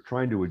bookstores are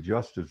trying to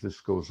adjust as this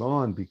goes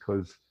on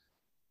because,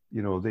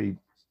 you know,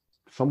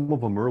 some of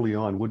them early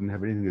on wouldn't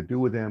have anything to do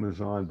with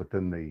Amazon, but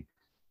then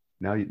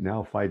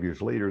now 5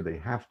 years later they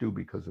have to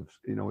because of,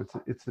 you know,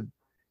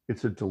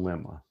 it's a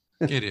dilemma.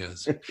 It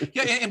is.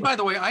 Yeah. And by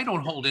the way, I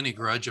don't hold any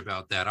grudge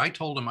about that. I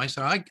told him, I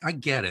said, I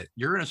get it.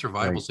 You're in a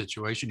survival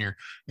situation here.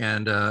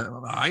 And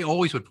I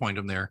always would point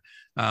them there.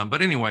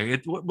 But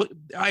anyway,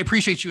 I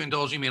appreciate you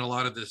indulging me in a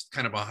lot of this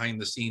kind of behind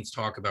the scenes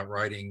talk about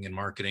writing and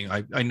marketing.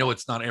 I know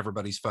it's not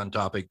everybody's fun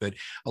topic, but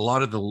a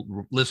lot of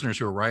the listeners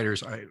who are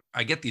writers,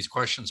 I get these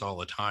questions all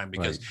the time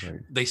because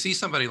they see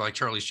somebody like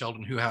Charlie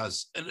Sheldon who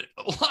has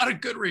a lot of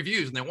good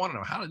reviews and they want to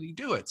know, how did he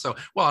do it? So,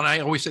 well, and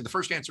I always say the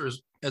first answer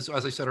is, as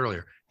I said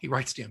earlier, he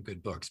writes damn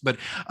good books. But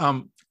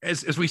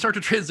as we start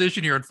to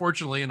transition here,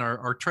 unfortunately, and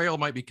our trail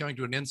might be coming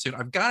to an end soon,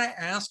 I've got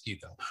to ask you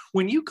though,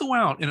 when you go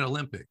out in an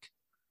Olympic,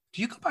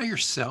 do you go by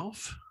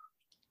yourself?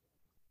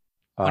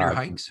 on your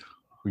hikes?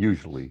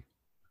 Usually.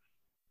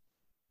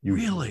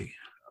 Really?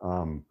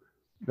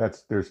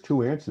 There's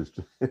two answers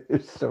to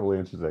there's several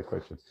answers to that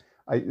question.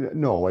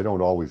 No, I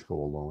don't always go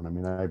alone. I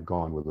mean, I've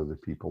gone with other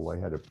people. I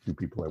had a few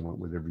people I went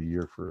with every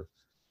year for at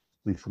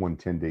least one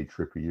 10-day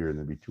trip a year, and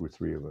there'd be 2 or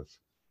 3 of us.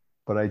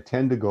 But I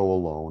tend to go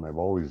alone. I've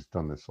always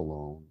done this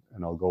alone,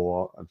 and I'll go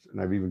off,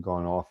 and I've even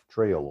gone off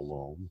trail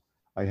alone.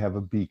 I have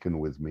a beacon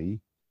with me.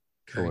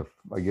 Okay. So if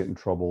I get in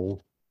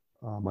trouble,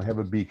 I have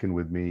a beacon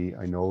with me.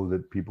 I know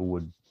that people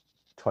would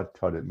tut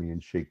at me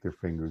and shake their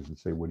fingers and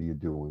say, "What are you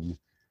doing?"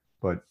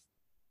 But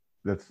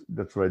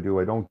that's what I do.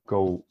 I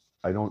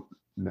don't,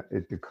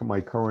 at my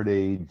current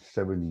age,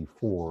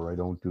 74, I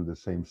don't do the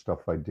same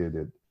stuff I did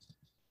at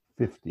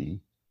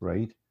 50,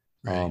 right?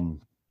 Right.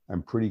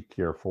 I'm pretty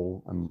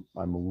careful.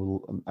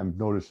 I'm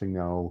noticing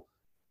now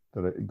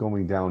that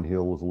going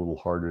downhill is a little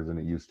harder than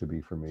it used to be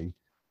for me.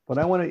 But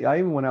I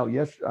went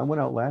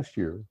out last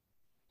year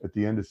at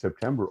the end of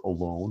September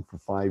alone for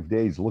 5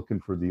 days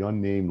looking for the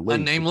unnamed lake.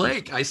 Unnamed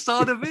lake. I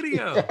saw the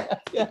video.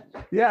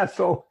 Yeah.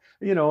 So,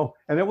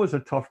 and it was a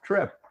tough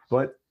trip,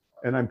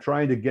 and I'm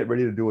trying to get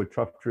ready to do a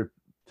tough trip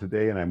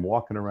today. And I'm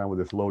walking around with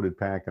this loaded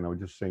pack. And I was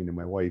just saying to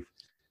my wife,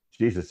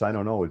 Jesus, I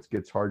don't know. It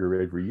gets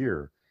harder every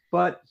year,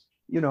 but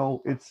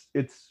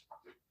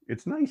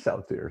it's nice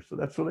out there. So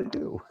that's what I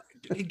do.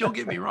 Hey, don't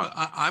get me wrong.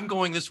 I'm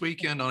going this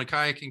weekend on a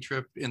kayaking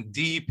trip in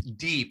deep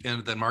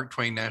into the Mark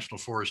Twain National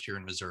Forest here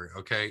in Missouri.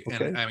 Okay.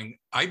 And I mean,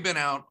 I've been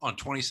out on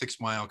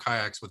 26-mile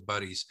kayaks with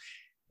buddies,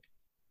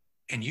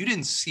 and you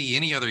didn't see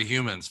any other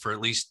humans for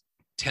at least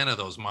 10 of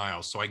those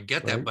miles. So I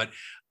get that, but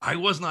I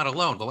was not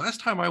alone. The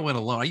last time I went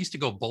alone, I used to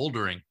go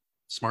bouldering,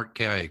 smart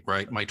kayak,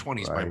 right? My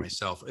 20s by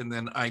myself. And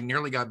then I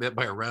nearly got bit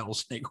by a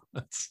rattlesnake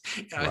once.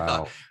 And I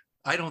thought,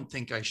 I don't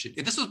think I should.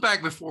 This was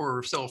back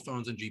before cell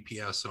phones and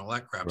GPS and all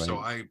that crap. Right. So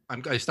I'm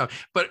going to stop.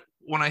 But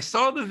when I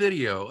saw the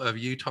video of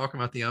you talking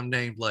about the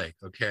unnamed lake,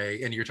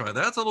 okay, and you're talking,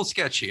 that's a little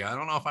sketchy. I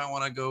don't know if I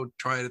want to go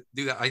try to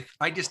do that.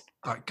 I just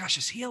thought, gosh,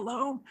 is he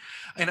alone?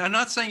 And I'm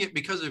not saying it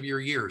because of your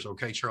years,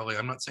 okay, Charlie?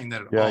 I'm not saying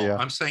that at all. Yeah.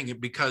 I'm saying it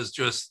because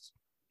just,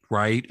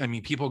 right? I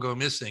mean, people go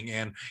missing,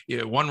 and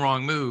one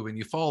wrong move and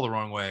you fall the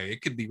wrong way.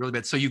 It could be really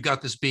bad. So you've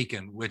got this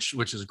beacon, which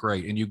is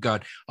great. And you've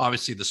got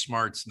obviously the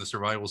smarts and the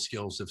survival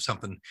skills if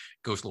something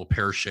goes a little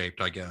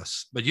pear-shaped, I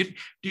guess. But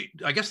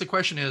I guess the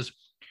question is,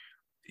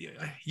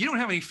 you don't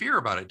have any fear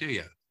about it, do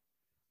you?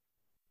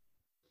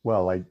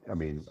 Well, I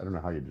mean, I don't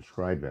know how you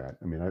describe that.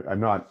 I mean, I'm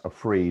not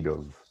afraid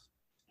of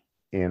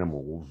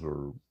animals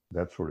or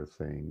that sort of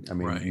thing. I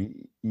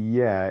mean,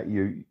 you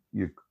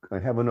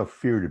have enough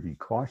fear to be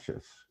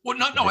cautious. Well,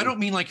 no, I don't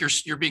mean like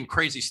you're being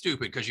crazy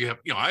stupid because you have,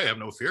 I have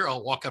no fear.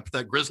 I'll walk up to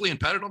that grizzly and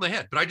pat it on the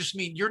head. But I just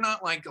mean, you're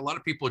not like a lot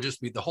of people.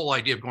 Just the whole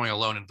idea of going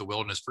alone into the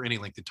wilderness for any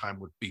length of time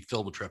would be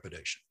filled with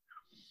trepidation.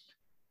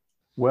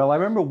 Well, I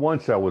remember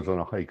once I was on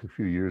a hike a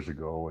few years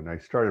ago, and I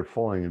started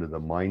falling into the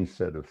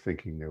mindset of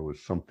thinking there was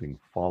something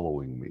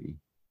following me.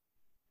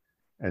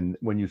 And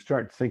when you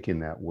start thinking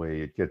that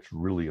way, it gets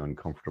really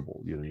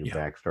uncomfortable. Your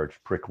back starts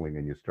prickling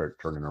and you start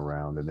turning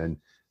around, and then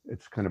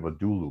it's kind of a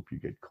do loop you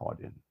get caught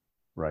in,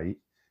 right?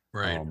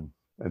 Right.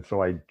 And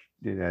so I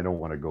don't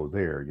want to go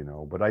there,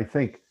 But I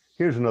think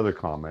here's another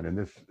comment, and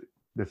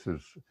this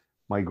is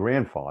my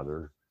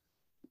grandfather,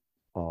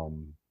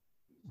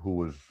 who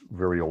was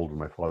very old when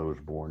my father was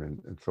born,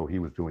 and so he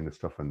was doing this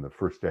stuff in the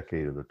first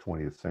decade of the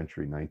 20th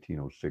century,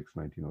 1906,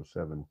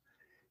 1907.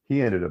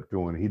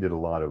 He did a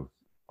lot of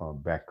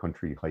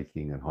backcountry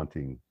hiking and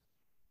hunting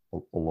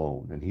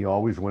alone, and he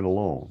always went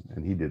alone,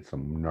 and he did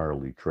some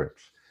gnarly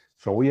trips.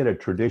 So we had a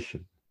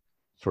tradition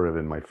sort of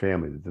in my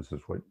family that this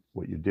is what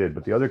you did.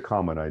 But the other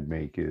comment I'd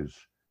make is,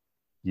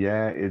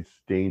 it's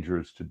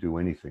dangerous to do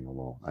anything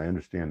alone. I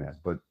understand that,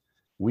 but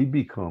we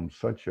become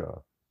such a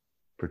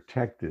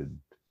protected,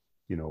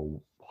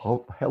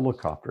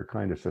 helicopter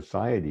kind of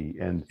society.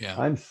 And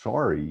I'm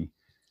sorry,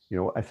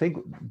 I think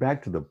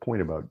back to the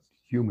point about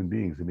human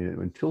beings. I mean,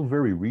 until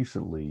very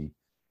recently,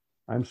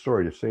 I'm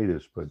sorry to say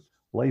this, but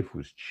life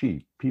was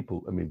cheap.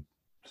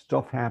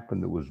 Stuff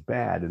happened that was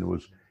bad, and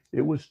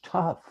it was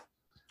tough.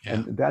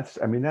 Yeah. And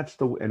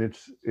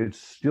it's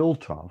still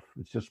tough.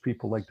 It's just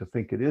people like to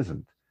think it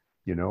isn't,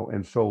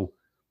 And so,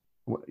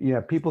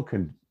 people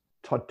can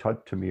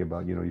tut to me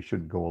about, you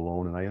shouldn't go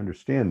alone. And I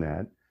understand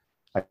that.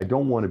 I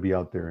don't want to be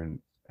out there and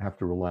have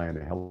to rely on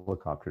a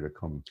helicopter to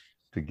come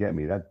to get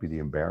me. That'd be the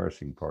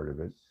embarrassing part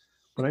of it.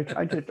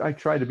 But I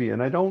try to be,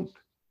 and I don't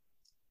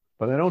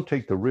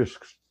take the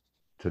risks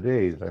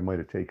today that I might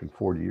have taken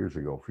 40 years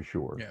ago, for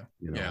sure.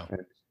 Yeah.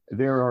 And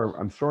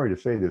I'm sorry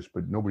to say this,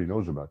 but nobody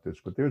knows about this,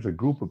 but there's a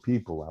group of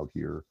people out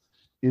here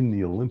in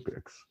the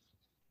Olympics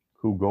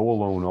who go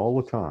alone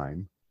all the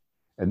time,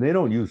 and they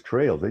don't use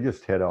trails. They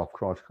just head off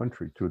cross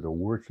country to the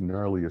worst,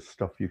 gnarliest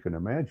stuff you can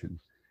imagine.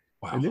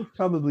 Wow. And there's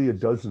probably a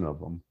dozen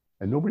of them,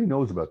 and nobody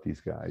knows about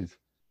these guys,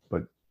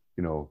 but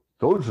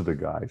those are the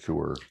guys who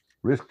are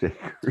risk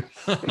takers.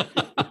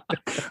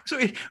 So,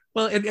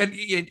 well,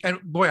 and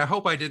boy, I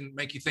hope I didn't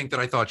make you think that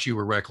I thought you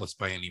were reckless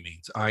by any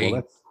means.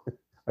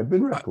 I've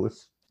been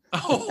reckless.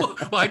 Oh,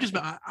 well,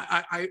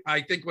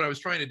 I think what I was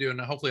trying to do,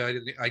 and hopefully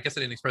I guess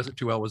I didn't express it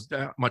too well, was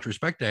how much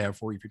respect I have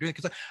for you for doing it.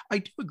 Because I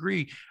do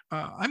agree.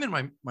 I'm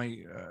in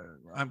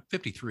I'm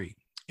 53,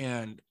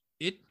 and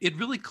it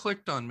really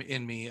clicked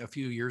in me a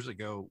few years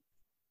ago.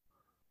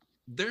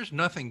 There's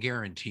nothing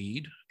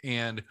guaranteed.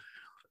 And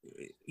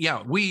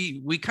yeah,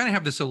 we kind of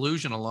have this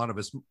illusion, a lot of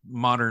us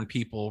modern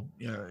people,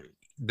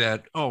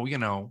 that, oh,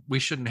 we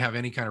shouldn't have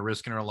any kind of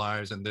risk in our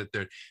lives, and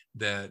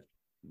that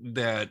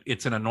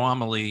it's an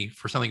anomaly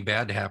for something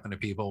bad to happen to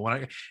people.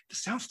 It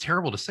sounds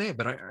terrible to say it,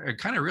 but I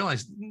kind of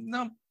realized,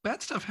 no,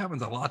 bad stuff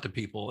happens a lot to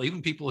people,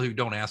 even people who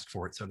don't ask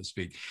for it, so to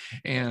speak.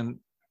 And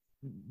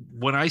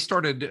when I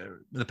started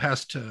the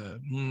past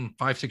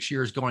 5-6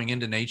 years going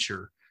into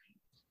nature,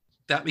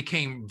 that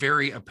became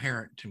very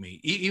apparent to me.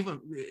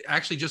 Even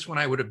actually, just when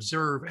I would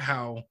observe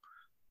how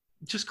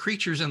just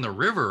creatures in the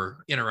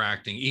river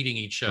interacting, eating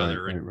each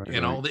other,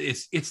 and all that,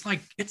 it's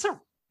like,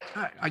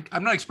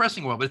 I'm not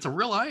expressing well, but it's a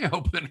real eye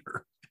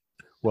opener.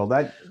 Well,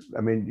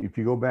 if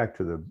you go back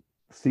to the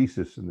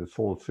thesis in this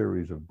whole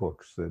series of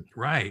books, that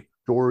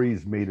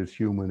stories made us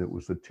human. It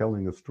was the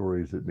telling of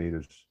stories that made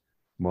us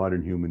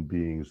modern human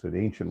beings, that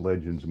ancient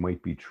legends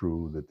might be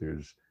true, that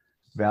there's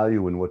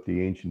value in what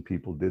the ancient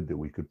people did that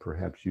we could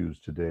perhaps use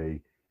today.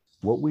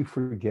 What we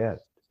forget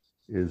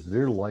is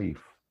their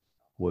life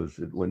was,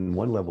 when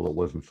one level it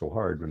wasn't so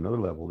hard, but another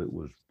level it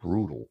was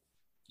brutal.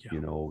 Yeah.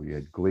 You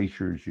had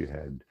glaciers, you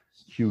had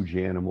huge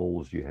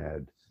animals, you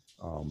had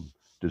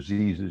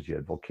diseases, you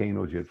had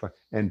volcanoes, you had fire.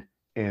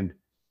 And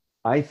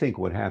I think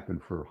what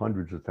happened for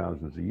hundreds of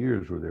thousands of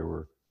years, where there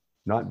were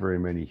not very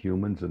many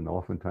humans, and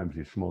oftentimes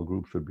these small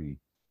groups would be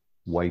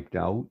wiped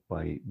out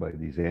by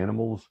these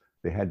animals.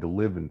 They had to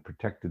live in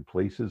protected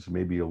places,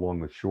 maybe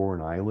along the shore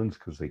and islands,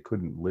 because they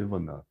couldn't live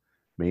on the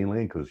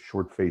mainland because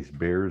short-faced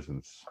bears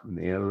and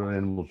the other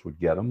animals would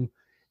get them.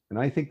 And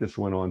I think this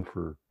went on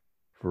for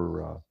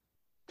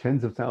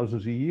tens of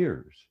thousands of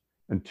years,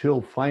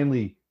 until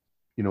finally,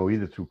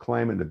 either through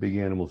climate, the big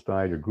animals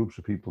died, or groups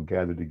of people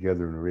gathered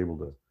together and were able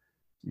to,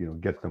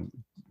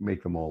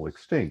 make them all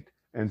extinct.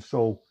 And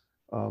so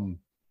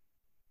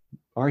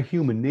our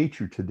human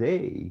nature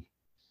today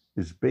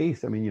is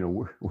based,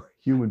 we're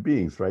human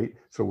beings, right?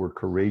 So we're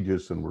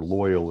courageous and we're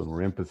loyal and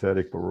we're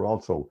empathetic, but we're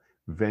also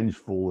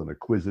vengeful and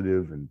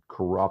acquisitive and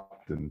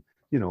corrupt, and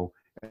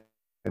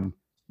and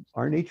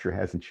our nature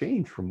hasn't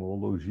changed from all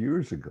those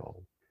years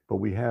ago. But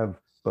we have,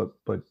 but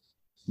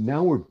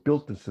now we're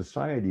built a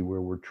society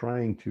where we're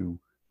trying to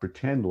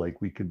pretend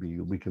like we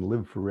can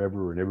live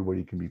forever and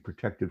everybody can be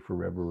protected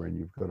forever, and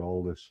you've got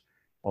all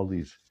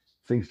these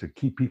things to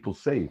keep people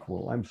safe.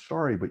 Well, I'm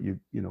sorry, but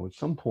at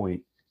some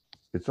point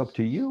it's up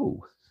to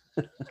you.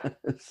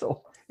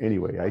 So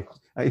anyway,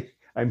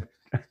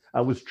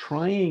 I was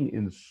trying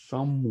in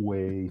some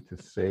way to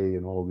say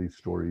in all these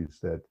stories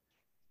that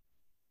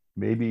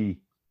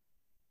maybe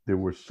there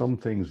were some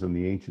things in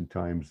the ancient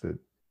times that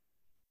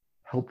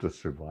helped us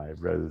survive,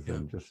 rather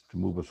than just to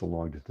move us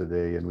along to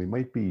today. And we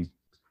might be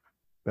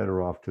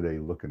better off today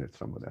looking at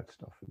some of that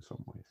stuff in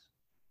some ways.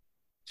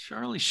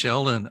 Charlie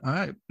Sheldon,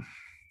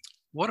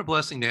 what a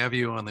blessing to have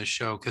you on this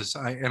show, because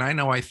I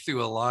know I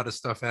threw a lot of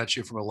stuff at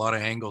you from a lot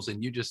of angles,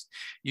 and you just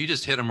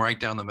hit them right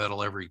down the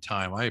middle every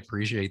time. I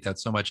appreciate that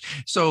so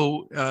much.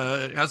 So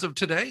as of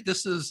today,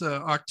 this is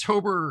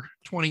October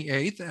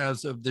 28th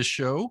as of this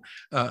show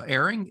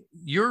airing.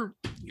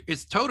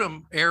 It's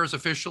Totem airs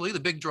officially. The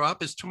big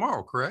drop is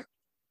tomorrow, correct?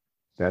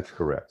 That's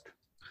correct.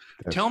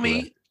 Tell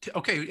me,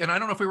 okay, and I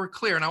don't know if we were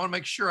clear, and I want to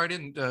make sure I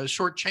didn't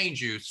shortchange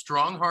you.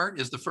 Strongheart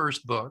is the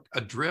first book,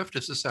 Adrift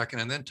is the second,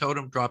 and then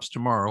Totem drops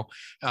tomorrow.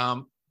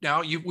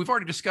 Now, we've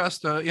already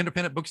discussed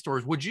independent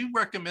bookstores. Would you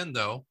recommend,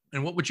 though,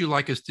 and what would you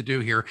like us to do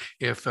here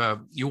if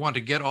you want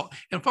to get all,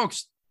 and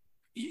folks,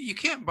 you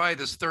can't buy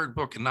this third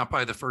book and not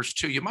buy the first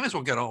two. You might as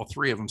well get all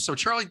three of them. So,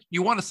 Charlie,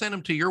 you want to send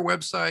them to your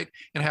website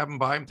and have them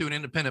buy them through an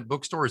independent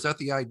bookstore? Is that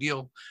the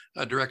ideal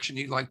direction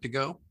you'd like to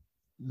go?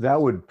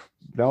 That would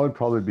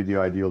probably be the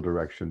ideal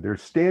direction. They're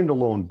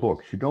standalone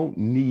books. You don't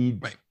need,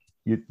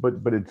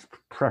 but it's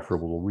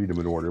preferable to read them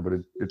in order. But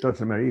it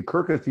doesn't matter.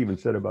 Kirkus even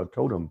said about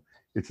Totem,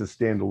 it's a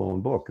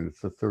standalone book, and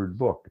it's the third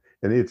book.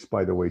 And it's,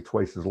 by the way,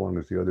 twice as long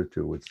as the other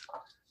two. It's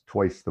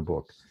twice the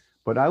book.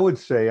 But I would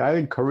say I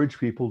encourage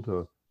people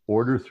to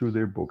order through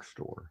their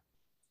bookstore,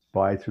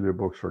 buy through their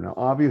bookstore. Now,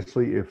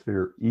 obviously, if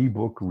they're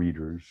ebook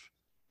readers,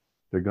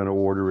 they're going to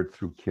order it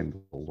through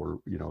Kindle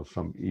or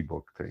some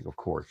ebook thing. Of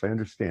course, I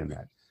understand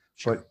that.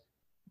 Sure.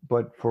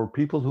 But for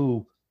people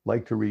who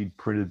like to read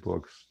printed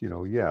books,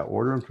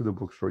 order them through the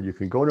bookstore. You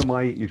can go to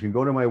my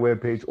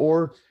webpage,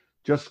 or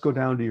just go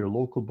down to your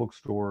local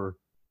bookstore,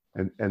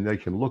 and they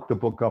can look the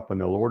book up and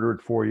they'll order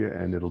it for you,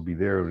 and it'll be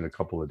there in a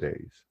couple of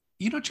days.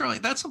 Charlie,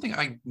 that's something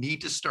I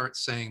need to start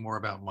saying more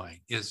about mine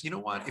is,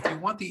 what,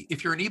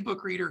 if you're an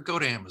ebook reader, go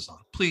to Amazon,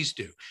 please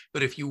do.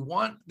 But if you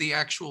want the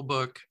actual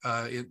book,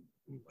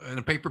 in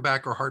a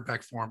paperback or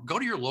hardback form, go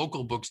to your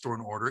local bookstore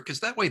and order it, because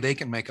that way they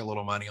can make a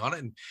little money on it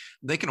and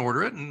they can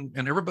order it, and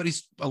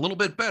everybody's a little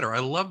bit better. I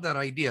love that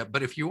idea.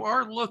 But if you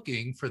are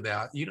looking for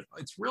that,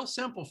 it's real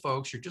simple,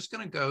 folks. You're just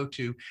going to go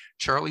to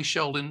Charlie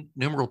Sheldon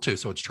 #2.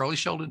 So it's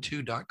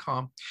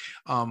charliesheldon2.com.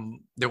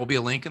 There will be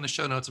a link in the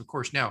show notes, of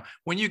course. Now,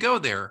 when you go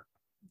there,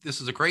 this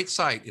is a great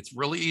site. It's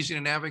really easy to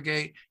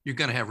navigate. You're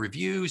going to have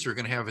reviews. You're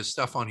going to have his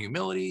stuff on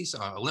humilities,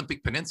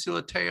 Olympic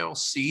Peninsula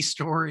tales, sea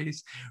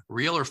stories,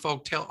 real or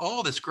folk tale,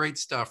 all this great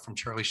stuff from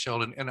Charlie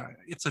Sheldon. And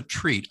it's a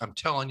treat. I'm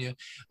telling you,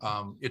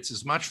 it's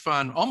as much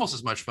fun, almost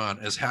as much fun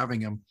as having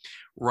him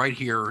right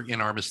here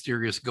in our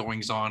mysterious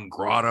goings on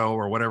grotto,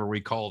 or whatever we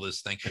call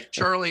this thing.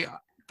 Charlie,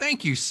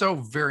 thank you so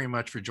very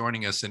much for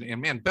joining us. And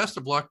man, best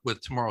of luck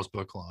with tomorrow's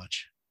book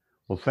launch.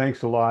 Well,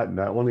 thanks a lot. And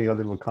the only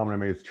other little comment I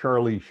made is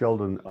Charlie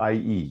Sheldon,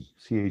 IE,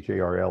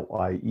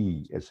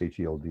 CHARLIE,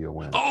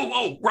 SHELDON.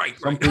 Oh, right.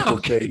 Some people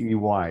say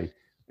EY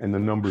and the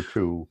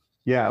 #2.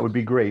 Yeah, it would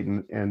be great.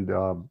 And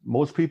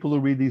most people who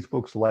read these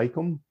books like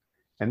them.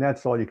 And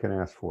that's all you can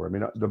ask for. I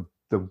mean,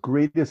 the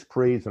greatest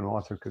praise an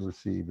author can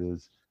receive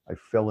is, I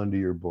fell into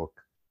your book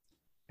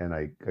and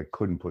I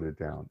couldn't put it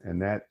down.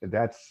 And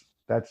that's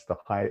the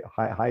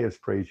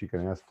highest praise you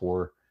can ask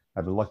for.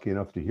 I've been lucky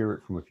enough to hear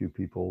it from a few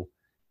people.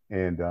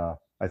 And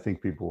I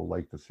think people will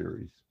like the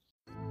series.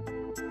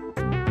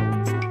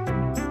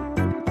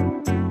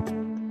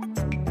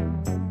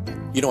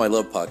 I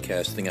love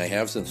podcasting. I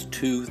have since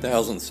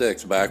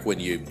 2006, back when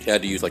you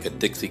had to use like a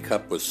Dixie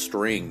cup with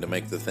string to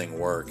make the thing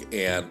work.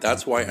 And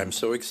that's why I'm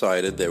so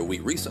excited that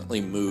we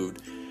recently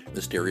moved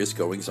Mysterious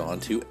Goings On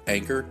to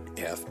Anchor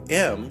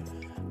FM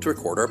to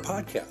record our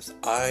podcast.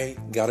 I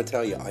gotta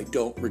tell you, I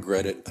don't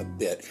regret it a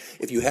bit.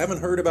 If you haven't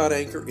heard about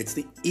Anchor, it's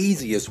the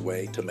easiest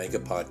way to make a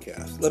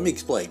podcast. Let me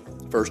explain.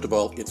 First of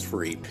all, it's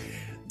free.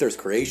 There's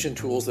creation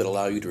tools that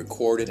allow you to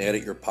record and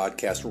edit your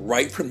podcast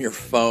right from your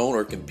phone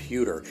or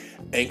computer.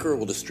 Anchor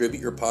will distribute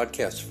your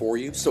podcast for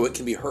you so it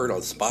can be heard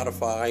on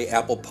Spotify,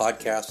 Apple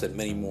Podcasts, and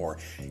many more.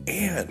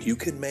 And you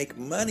can make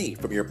money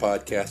from your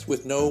podcast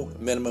with no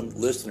minimum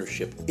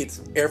listenership. It's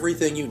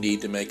everything you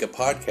need to make a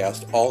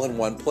podcast all in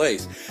one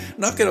place.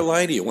 Not going to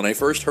lie to you, when I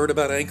first heard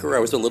about Anchor, I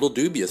was a little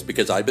dubious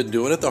because I've been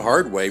doing it the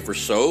hard way for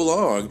so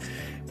long.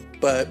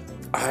 But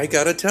I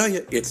got to tell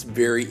you, it's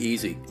very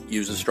easy.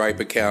 Use a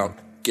Stripe account.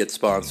 Get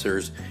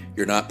sponsors.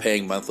 You're not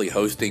paying monthly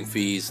hosting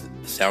fees.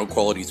 The sound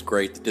quality is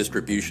great. The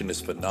distribution is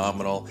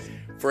phenomenal.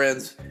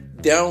 Friends,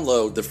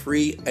 download the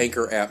free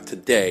Anchor app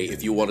today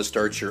if you want to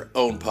start your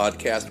own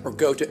podcast, or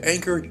go to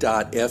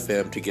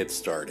anchor.fm to get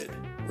started.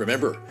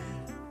 Remember,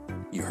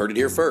 you heard it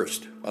here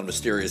first on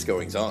Mysterious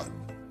Goings On.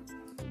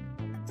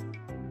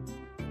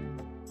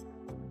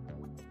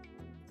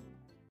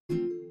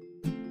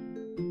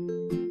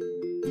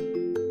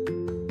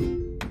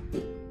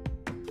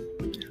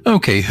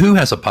 Okay, who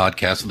has a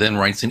podcast, then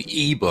writes an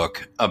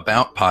ebook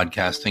about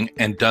podcasting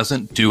and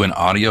doesn't do an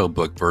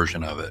audiobook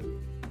version of it?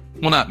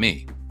 Well, not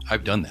me.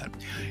 I've done that.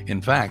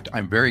 In fact,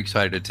 I'm very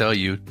excited to tell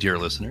you, dear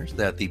listeners,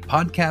 that the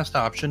podcast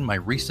option, my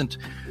recent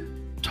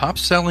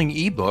top-selling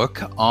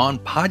ebook on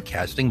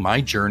podcasting,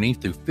 my journey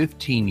through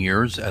 15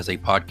 years as a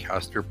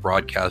podcaster,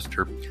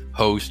 broadcaster,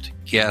 host,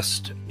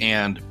 guest,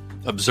 and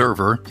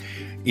observer,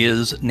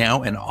 is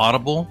now an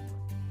Audible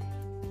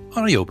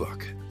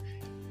audiobook.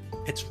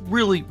 It's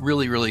really,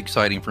 really, really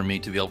exciting for me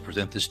to be able to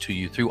present this to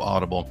you through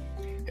Audible,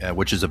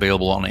 which is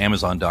available on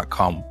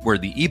Amazon.com, where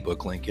the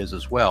ebook link is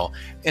as well.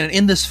 And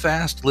in this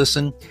fast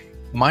listen,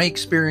 my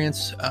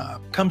experience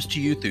comes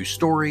to you through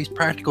stories,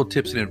 practical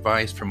tips, and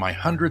advice from my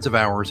hundreds of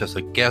hours as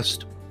a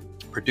guest,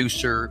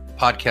 producer,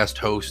 podcast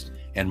host,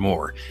 and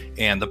more.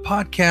 And the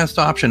podcast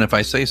option, if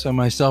I say so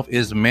myself,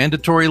 is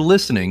mandatory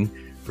listening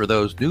for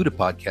those new to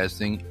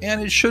podcasting,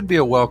 and it should be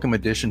a welcome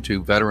addition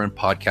to veteran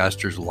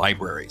podcasters'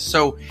 library.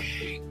 So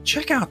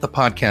check out the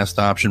podcast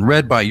option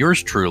read by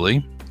yours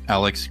truly,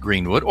 Alex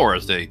Greenwood, or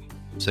as they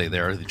say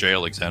there, the J.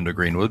 Alexander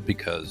Greenwood,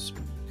 because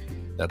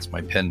that's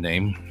my pen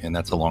name, and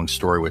that's a long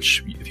story,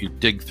 which if you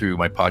dig through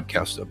my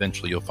podcast,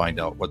 eventually you'll find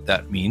out what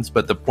that means.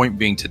 But the point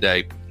being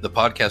today, the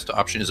podcast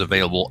option is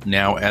available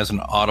now as an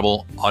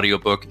Audible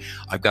audiobook.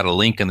 I've got a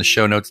link in the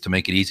show notes to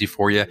make it easy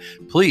for you.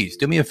 Please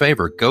do me a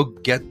favor, go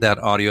get that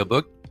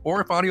audiobook, or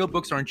if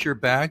audiobooks aren't your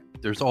bag,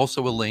 there's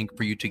also a link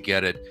for you to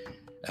get it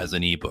as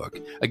an ebook.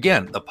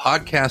 Again, the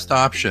podcast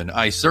option.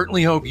 I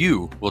certainly hope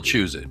you will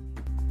choose it.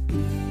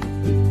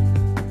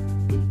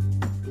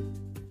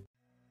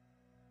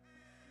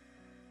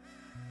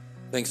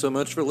 Thanks so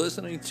much for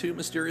listening to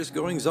Mysterious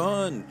Goings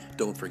On.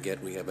 Don't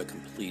forget, we have a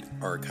complete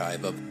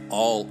archive of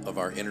all of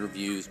our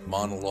interviews,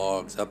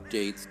 monologues,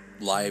 updates,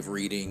 live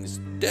readings,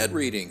 dead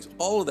readings.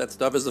 All of that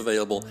stuff is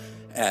available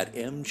at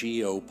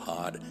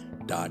mgopod.com.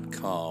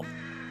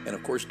 And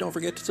of course, don't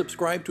forget to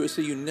subscribe to us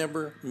so you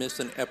never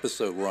miss an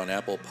episode. We're on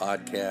Apple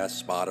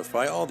Podcasts,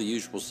 Spotify, all the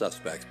usual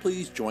suspects.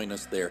 Please join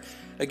us there.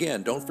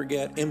 Again, don't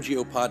forget,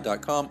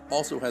 mgopod.com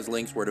also has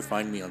links where to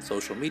find me on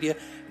social media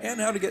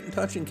and how to get in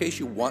touch in case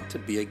you want to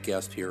be a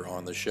guest here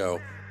on the show.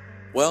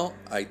 Well,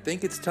 I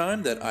think it's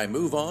time that I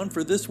move on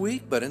for this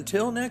week, but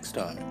until next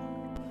time.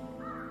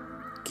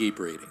 Keep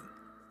reading.